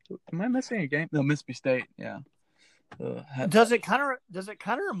 Am I missing a game? No, Mississippi State. Yeah. Does it kind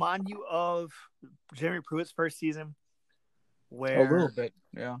of remind you of Jeremy Pruitt's first season, where a little bit,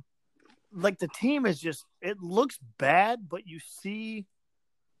 yeah. Like the team is just, it looks bad, but you see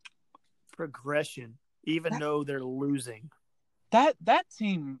progression, even though they're losing. That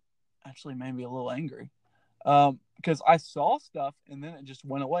team actually made me a little angry, because I saw stuff and then it just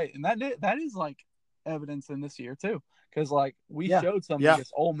went away, and that is like evidence in this year too, because like we showed something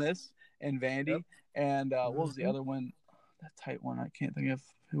against Ole Miss and Vandy, and what was the other one? That tight one, I can't think of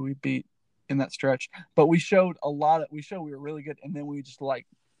who we beat in that stretch, but we showed we were really good, and then we just like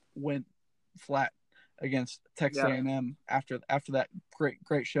went flat against Texas A&M after that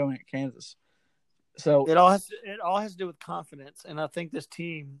great showing at Kansas. So it all has to do with confidence, and I think this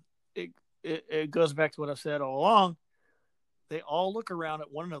team it goes back to what I've said all along. They all look around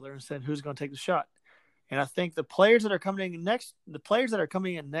at one another and said, "Who's going to take the shot?" And I think the players that are coming in next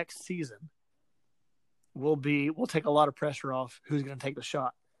season will take a lot of pressure off who's going to take the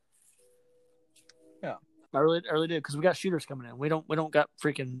shot. Yeah, I really do, because we got shooters coming in. We don't got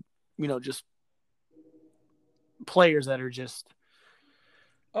freaking just players that are just.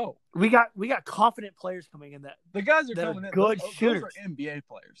 Oh, we got confident players coming in that the guys are coming in. Good shooters. Those are NBA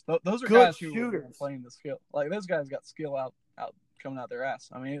players. Those are good guys who are playing the skill. Like those guys got skill out coming out their ass.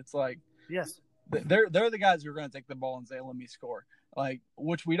 I mean, it's like they're the guys who are going to take the ball and say, "Let me score." Like,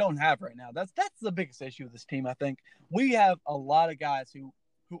 which we don't have right now. That's the biggest issue with this team. I think we have a lot of guys who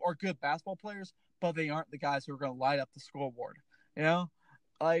are good basketball players, but they aren't the guys who are going to light up the scoreboard.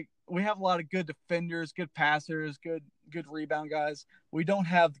 Like we have a lot of good defenders, good passers, good rebound guys. We don't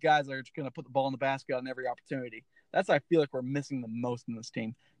have the guys that are just going to put the ball in the basket on every opportunity. That's I feel like we're missing the most in this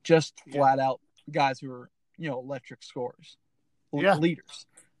team. Just flat out guys who are electric scorers, leaders.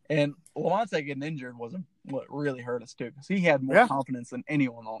 And Lamont getting injured was what really hurt us too, because he had more confidence than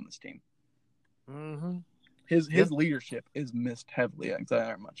anyone on this team. Mm-hmm. His leadership is missed heavily. I can tell you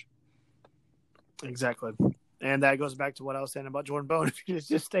that much. Exactly. And that goes back to what I was saying about Jordan Bone. If he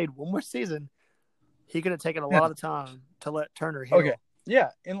just stayed one more season, he could have taken a lot of time to let Turner heal. Okay. Yeah.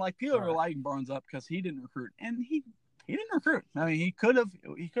 And like people are lighting Barnes up because he didn't recruit. And he didn't recruit. I mean, he could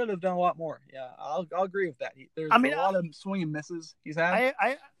have done a lot more. Yeah, I'll agree with that. There's a lot of swing and misses he's had.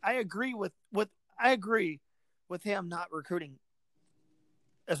 I agree with him not recruiting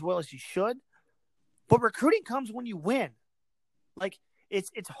as well as he should. But recruiting comes when you win. Like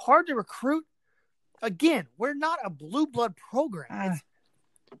it's hard to recruit. Again, we're not a blue blood program.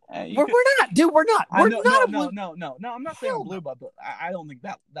 We're not, dude. We're not. We're not. No. I'm not saying blue blood, but I don't think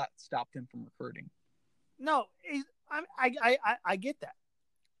that stopped him from recruiting. No, I get that,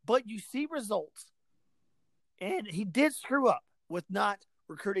 but you see results, and he did screw up with not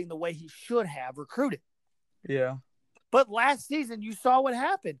recruiting the way he should have recruited. Yeah. But last season, you saw what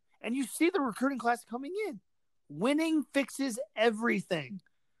happened, and you see the recruiting class coming in. Winning fixes everything.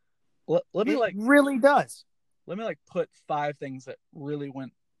 Really does. Let me put 5 things that really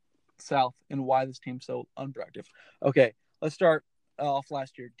went south and why this team's so unproductive. Okay, let's start off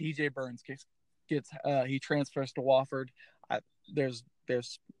last year. DJ Burns he transfers to Wofford. There's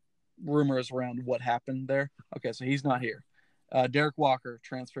rumors around what happened there. Okay, so he's not here. Derek Walker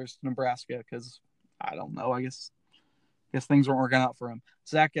transfers to Nebraska because I don't know. I guess things weren't working out for him.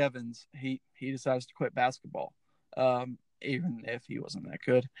 Zach Evans he decides to quit basketball, even if he wasn't that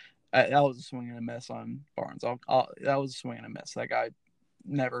good. That was a swing and a miss on Barnes. That was a swing and a miss. That guy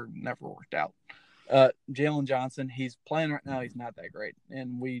never worked out. Jalen Johnson, he's playing right now. He's not that great,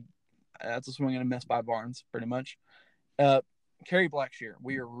 and that's a swing and a miss by Barnes, pretty much. Kerry Blackshear,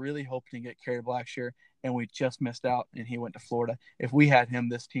 we were really hoping to get Kerry Blackshear, and we just missed out, and he went to Florida. If we had him,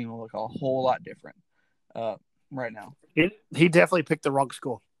 this team will look a whole lot different right now. He definitely picked the wrong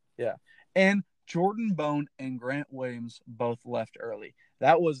school. Yeah, and Jordan Bone and Grant Williams both left early.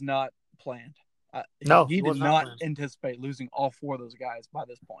 That was not planned. No, he it did was not not planned. anticipate losing all 4 of those guys by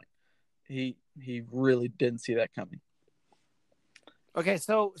this point. He really didn't see that coming. Okay,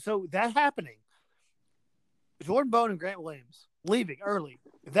 so that happening, Jordan Bone and Grant Williams leaving early,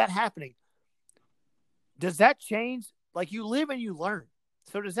 that happening, does that change? Like, you live and you learn.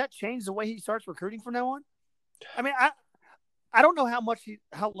 So does that change the way he starts recruiting from now on? I mean, I don't know how much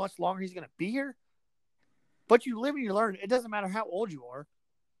longer he's going to be here, but you live and you learn. It doesn't matter how old you are.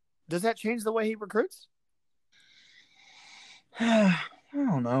 Does that change the way he recruits? I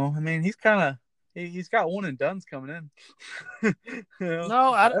don't know. I mean, he's got one and dones coming in.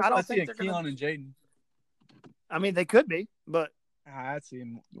 No, I don't think they're Keon and Jaden. I mean, they could be, but I'd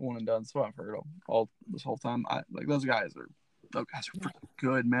seen one and done. So I've heard all this whole time. Those guys are freaking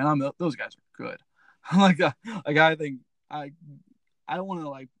good, man. Those guys are good. I think I don't want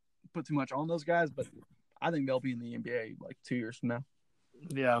to put too much on those guys, but I think they'll be in the NBA 2 years from now.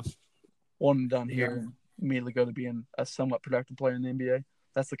 Yeah, one and done here, and immediately go to being a somewhat productive player in the NBA.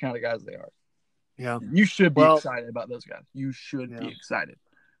 That's the kind of guys they are. Yeah, you should be excited about those guys. You should be excited.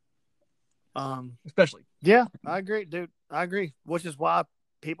 Especially. Yeah, I agree, dude. I agree. Which is why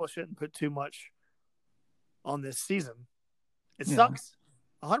people shouldn't put too much on this season. It sucks.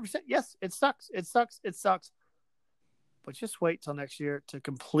 100%. Yes, it sucks. It sucks. But just wait till next year to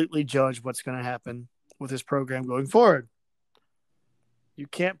completely judge what's going to happen with this program going forward. You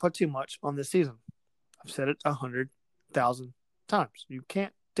can't put too much on this season. I've said it 100,000 times. You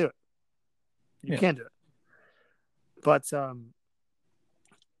can't do it. You can't do it. But, 100%.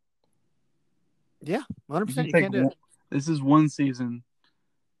 You can't do it. This is one season.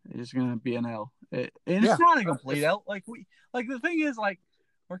 It's going to be an L. It's not a complete L. The thing is, I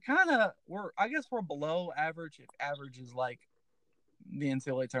guess we're below average if average is the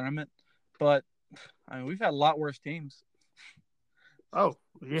NCAA tournament. But, I mean, we've had a lot worse teams. Oh,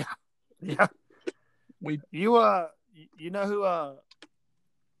 yeah. Yeah. You know who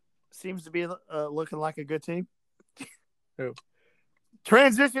seems to be looking like a good team? Who?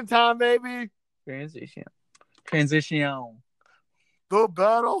 Transition time, baby. Transition. The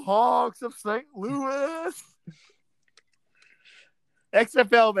Battle Hawks of St. Louis.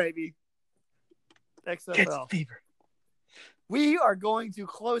 XFL, baby. XFL. Fever. We are going to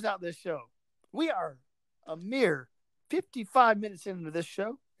close out this show. We are a mere 55 minutes into this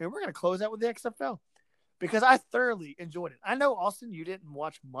show, and we're going to close out with the XFL because I thoroughly enjoyed it. I know, Austin, you didn't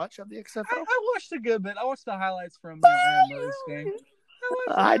watch much of the XFL. I watched a good bit. I watched the highlights from Aaron Murray's game.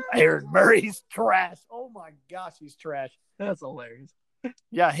 Aaron Murray's trash. Oh, my gosh, he's trash. That's hilarious.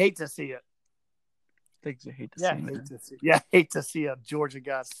 Yeah, I hate to see it. Things you hate to see. I hate to see a Georgia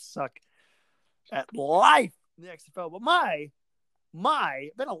guy suck at life in the XFL. But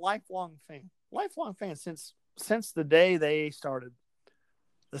I've been a lifelong fan since the day they started.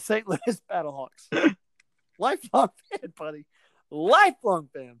 The St. Louis Battlehawks. Lifelong fan, buddy. Lifelong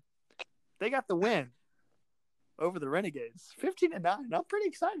fan. They got the win over the Renegades. 15-9. I'm pretty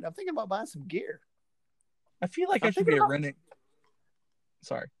excited. I'm thinking about buying some gear. I feel like I should be a Renegade.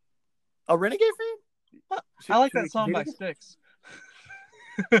 Sorry. A Renegade fan? I like that song by Styx.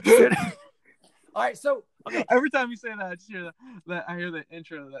 All right, so every time you say that, I just hear that I hear the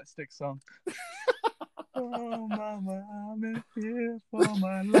intro of that Styx song. Oh, mama, I'm in here for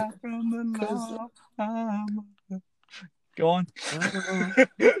my life from the law. Go on.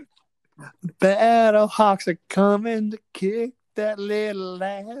 Battle Hawks are coming to kick that little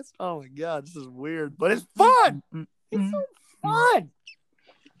ass. Oh my God, this is weird, but it's fun. It's so fun.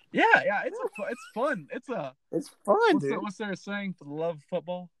 Yeah, it's fun. It's fun, dude. What's there saying for the love of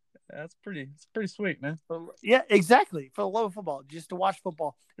football? It's pretty sweet, man. Yeah, exactly. For the love of football, just to watch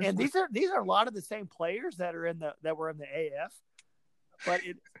football. And these are a lot of the same players that were in the AF. But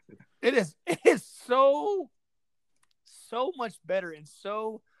it is so much better and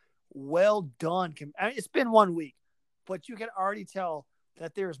so well done. I mean, it's been 1 week, but you can already tell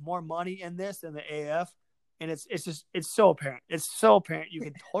that there's more money in this than the AF. And it's so apparent. It's so apparent. You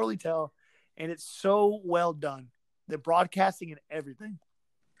can totally tell. And it's so well done. The broadcasting and everything.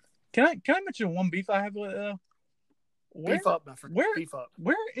 Can I mention one beef I have with beef up, my friend. Beef up.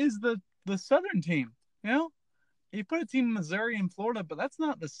 Where is the Southern team? You know? You put a team in Missouri and Florida, but that's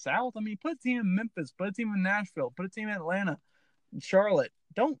not the South. I mean, put a team in Memphis, put a team in Nashville, put a team in Atlanta, and Charlotte.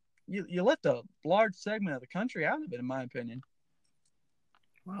 You let the large segment of the country out of it, in my opinion.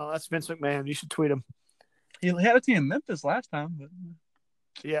 Well, that's Vince McMahon. You should tweet him. He had a team in Memphis last time, but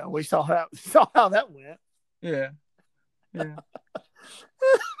yeah, we saw how that went. Yeah.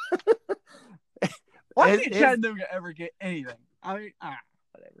 Why did Chattanooga ever get anything? I mean,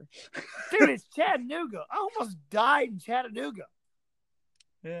 whatever. Dude, it's Chattanooga. I almost died in Chattanooga.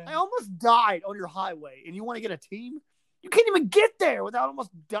 Yeah. I almost died on your highway, and you want to get a team? You can't even get there without almost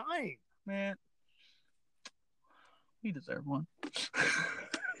dying. Man, we deserve one.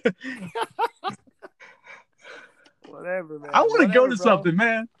 Whatever, man. I want to go to bro. something,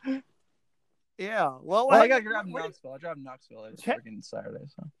 man. Yeah. Well, I got to drive to Knoxville. I drive to Knoxville every freaking Saturday.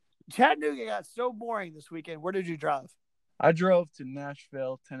 So Chattanooga got so boring this weekend. Where did you drive? I drove to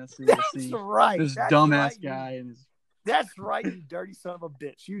Nashville, Tennessee to see this dumbass guy and his. That's right, you dirty son of a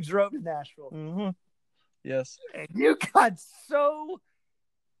bitch. You drove to Nashville. Mm-hmm. Yes. And you got so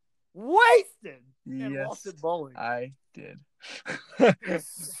wasted and lost at bowling. I did.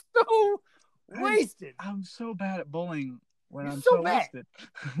 So wasted. I'm so bad at bowling when You're I'm so wasted.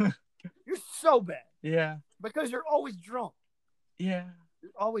 You're so bad. Yeah. Because you're always drunk. Yeah.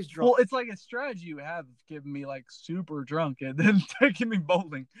 You're always drunk. Well, it's like a strategy you have of giving me like super drunk and then taking me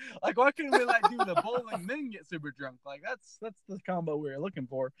bowling. Like, why couldn't we like do the bowling then get super drunk? Like, that's the combo we were looking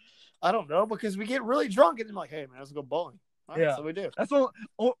for. I don't know, because we get really drunk and then like, hey man, let's go bowling. All right, yeah, so we do. That's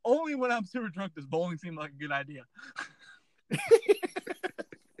only when I'm super drunk does bowling seem like a good idea.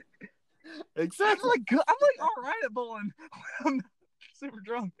 Exactly. I'm like all right at bowling when I'm not super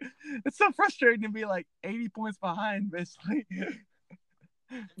drunk. It's so frustrating to be like 80 points behind, basically.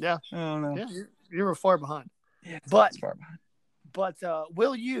 Yeah. I don't know. Yeah, you were far behind. Yeah, but far behind. But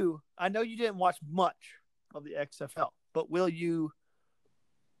will you? I know you didn't watch much of the XFL, but will you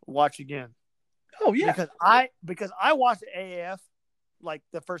watch again? Oh yeah, because I watched the AAF like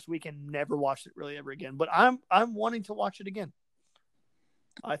the first weekend, never watched it really ever again. But I'm wanting to watch it again.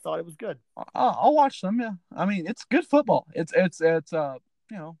 I thought it was good. I'll watch them. Yeah, I mean it's good football. It's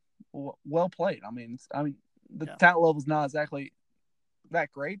well played. I mean the talent level is not exactly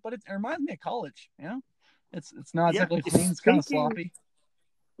that great, but it reminds me of college. You know, it's not exactly clean. It's kind of sloppy.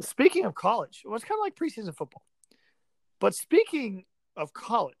 Speaking of college, well, it's kind of like preseason football. But speaking of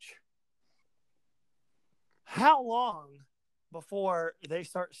college, how long before they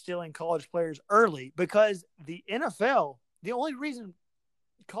start stealing college players early? Because the NFL, the only reason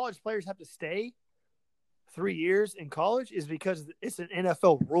college players have to stay 3 years in college is because it's an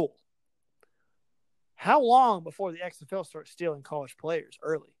NFL rule. How long before the XFL starts stealing college players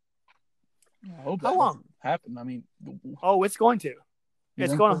early? I hope how long happen? I mean, it's going to.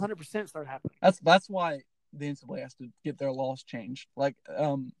 It's going to 100% start happening. That's why the NCAA has to get their laws changed. Like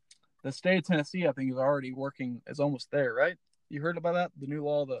the state of Tennessee, I think, is already working. Is almost there, right? You heard about that? The new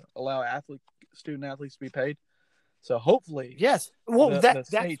law to allow student athletes to be paid. So hopefully, yes. Well, the that's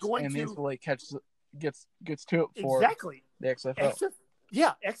states going and to the NCAA gets to it for exactly the XFL.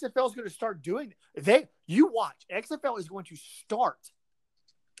 XFL is going to start doing it. You watch. XFL is going to start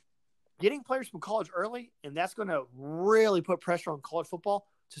getting players from college early, and that's going to really put pressure on college football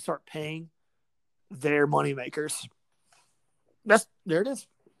to start paying their moneymakers. There it is.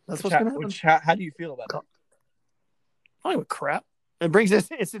 That's what's going to happen. How do you feel about that? I don't give a crap. It brings this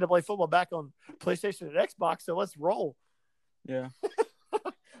NCAA football back on PlayStation and Xbox, so let's roll. Yeah.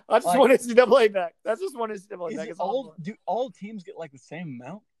 I just want NCAA back. That's just one NCAA back. Do all teams get like the same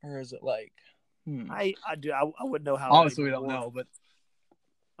amount, or is it like? I wouldn't know how. Honestly, we don't know, but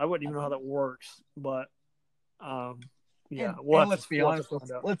I wouldn't even know how that works. But yeah. And let's be honest.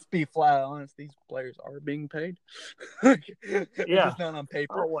 Let's be flat honest. These players are being paid. Just not on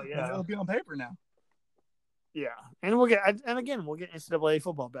paper. Oh, well, yeah. It'll be on paper now. Yeah, and we'll get NCAA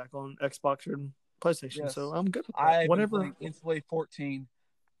football back on Xbox and PlayStation. Yes. So I'm good with that. I've Whatever. been playing NCAA 14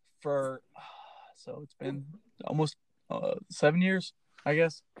 for it's been almost 7 years, I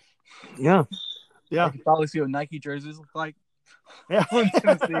guess. Yeah. I can probably see what Nike jerseys look like. Yeah, on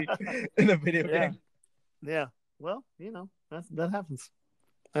Tennessee in a video game. Yeah. Well, that happens.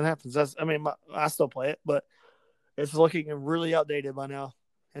 That happens. I still play it, but it's looking really outdated by now.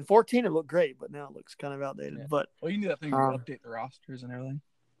 And 14, it looked great, but now it looks kind of outdated. Yeah. But you can do that thing where you update the rosters and everything.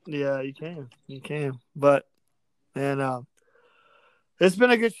 Yeah, you can. But it's been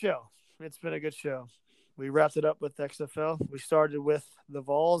a good show. We wrapped it up with XFL. We started with the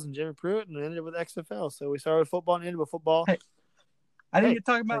Vols and Jimmy Pruitt and ended with XFL. So we started with football and ended with football. Hey, I didn't get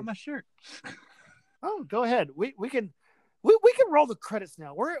to talk about my shirt. Oh, go ahead. We can roll the credits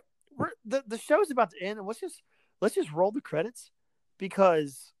now. We're the show's about to end, and let's just roll the credits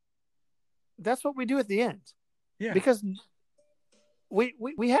because that's what we do at the end. Yeah. Because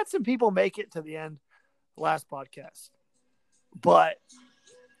we had some people make it to the end last podcast, but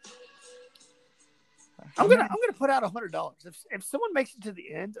I'm gonna put out $100 if someone makes it to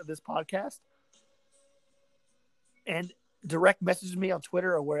the end of this podcast and direct messages me on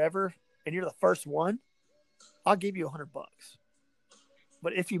Twitter or wherever, and you're the first one, I'll give you $100.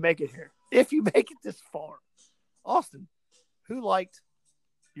 But if you make it here, if you make it this far, Austin, who liked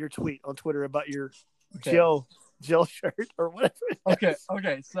your tweet on Twitter about your Jill shirt or whatever? Okay.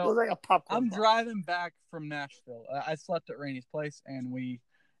 So it was like a popcorn I'm box. driving back from Nashville. I slept at Rainey's place, and me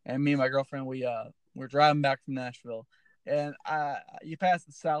and my girlfriend, we're driving back from Nashville, and you pass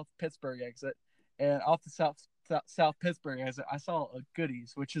the South Pittsburgh exit, and off the South Pittsburgh exit, I saw a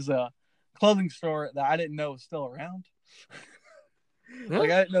Goodies, which is a clothing store that I didn't know was still around.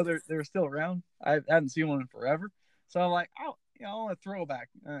 Like, I didn't know they were still around. I hadn't seen one in forever. So I'm like, I want a throwback.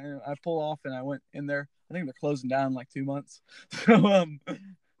 I pull off and I went in there. I think they're closing down in like 2 months. So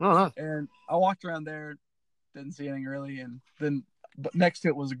and I walked around there, didn't see anything really, but next to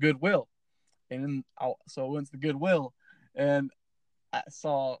it was a Goodwill, and so I went to the Goodwill, and I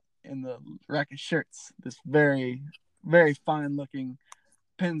saw in the rack of shirts this very, very fine looking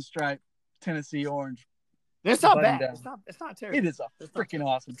pinstripe Tennessee orange. It's not bad. It's not terrible. It is a freaking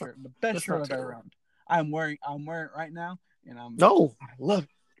awesome shirt. The best shirt I've ever owned. I'm wearing it right now, and I love it.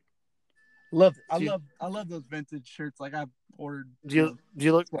 Love it. I love those vintage shirts. Like, I've ordered. Do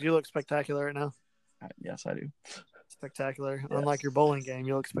you look spectacular right now? Yes, I do. Spectacular. Yes. Unlike your bowling game,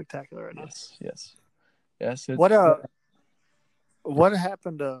 you look spectacular right now. Yes. What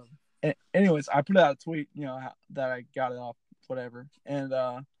happened? Anyways, I put out a tweet, that I got it off whatever, and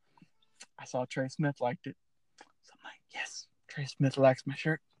I saw Trey Smith liked it. So I'm like, yes, Trey Smith likes my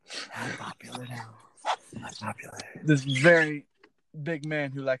shirt. How popular now? How popular. This very big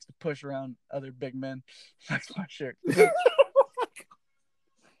man who likes to push around other big men likes my shirt.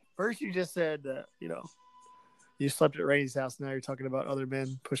 First, you just said, you slept at Rainey's house. Now you're talking about other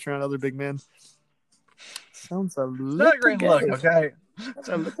men pushing around other big men. Sounds a little great good. Look, okay? That's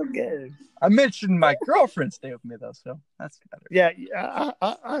a little good. I mentioned my girlfriend stayed with me, though, so that's better. Yeah,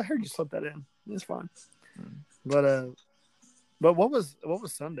 I heard you slip that in. It's fine. But what was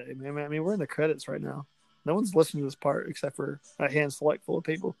Sunday, man? I mean, we're in the credits right now. No one's listening to this part except for a hand select full of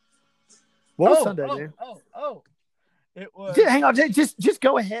people. What was Sunday, dude? It was. Hang on, just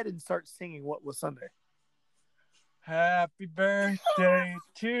go ahead and start singing. What was Sunday? Happy birthday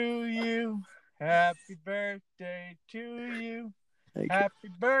to you. Happy birthday to you. Happy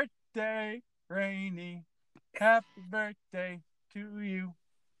birthday, Rainey. Happy birthday to you.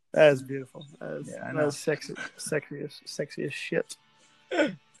 That is beautiful. That is sexy as shit.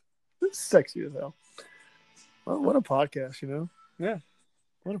 Sexy as hell. Well, what a podcast, Yeah.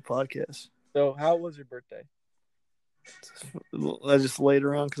 What a podcast. So, how was your birthday? I just laid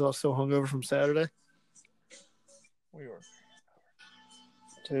around because I was so hungover from Saturday. We were.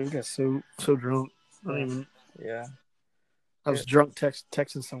 Dude, we got so drunk. Yeah. I was drunk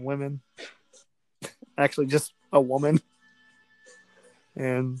texting some women. Actually, just a woman.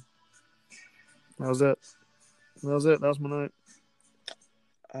 And that was it. That was my night.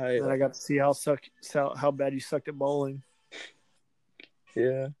 And I got to see how bad you sucked at bowling.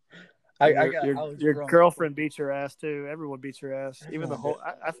 Yeah. Your girlfriend beat your ass too. Everyone beat your ass. Even the whole.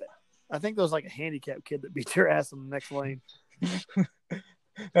 I think there was like a handicapped kid that beat your ass in the next lane.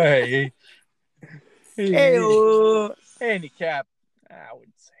 Hey. Handicap. I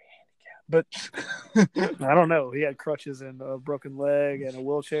wouldn't say handicap, but I don't know. He had crutches and a broken leg and a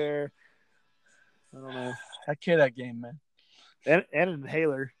wheelchair. I don't know. That kid, that game, man. And an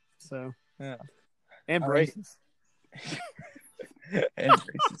inhaler. So yeah. And braces. And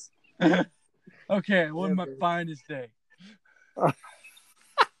braces. Okay, what my finest day? All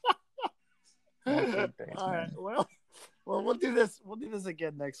right. Well, we'll do this. We'll do this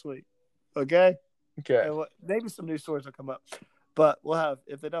again next week. Okay. And maybe some new stories will come up, but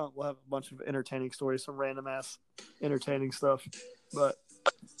if they don't, we'll have a bunch of entertaining stories, some random ass entertaining stuff. But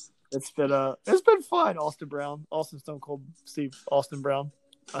it's been fun. Austin Stone Cold Steve Austin Brown.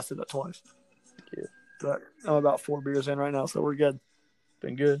 I said that twice. Yeah. But I'm about 4 beers in right now, so we're good.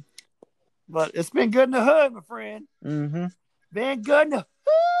 Been good. But it's been good in the hood, my friend. Mm-hmm. Been good in the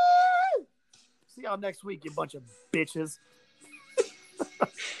hood. See y'all next week, you bunch of bitches.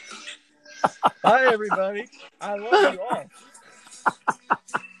 Bye, everybody. I love you all.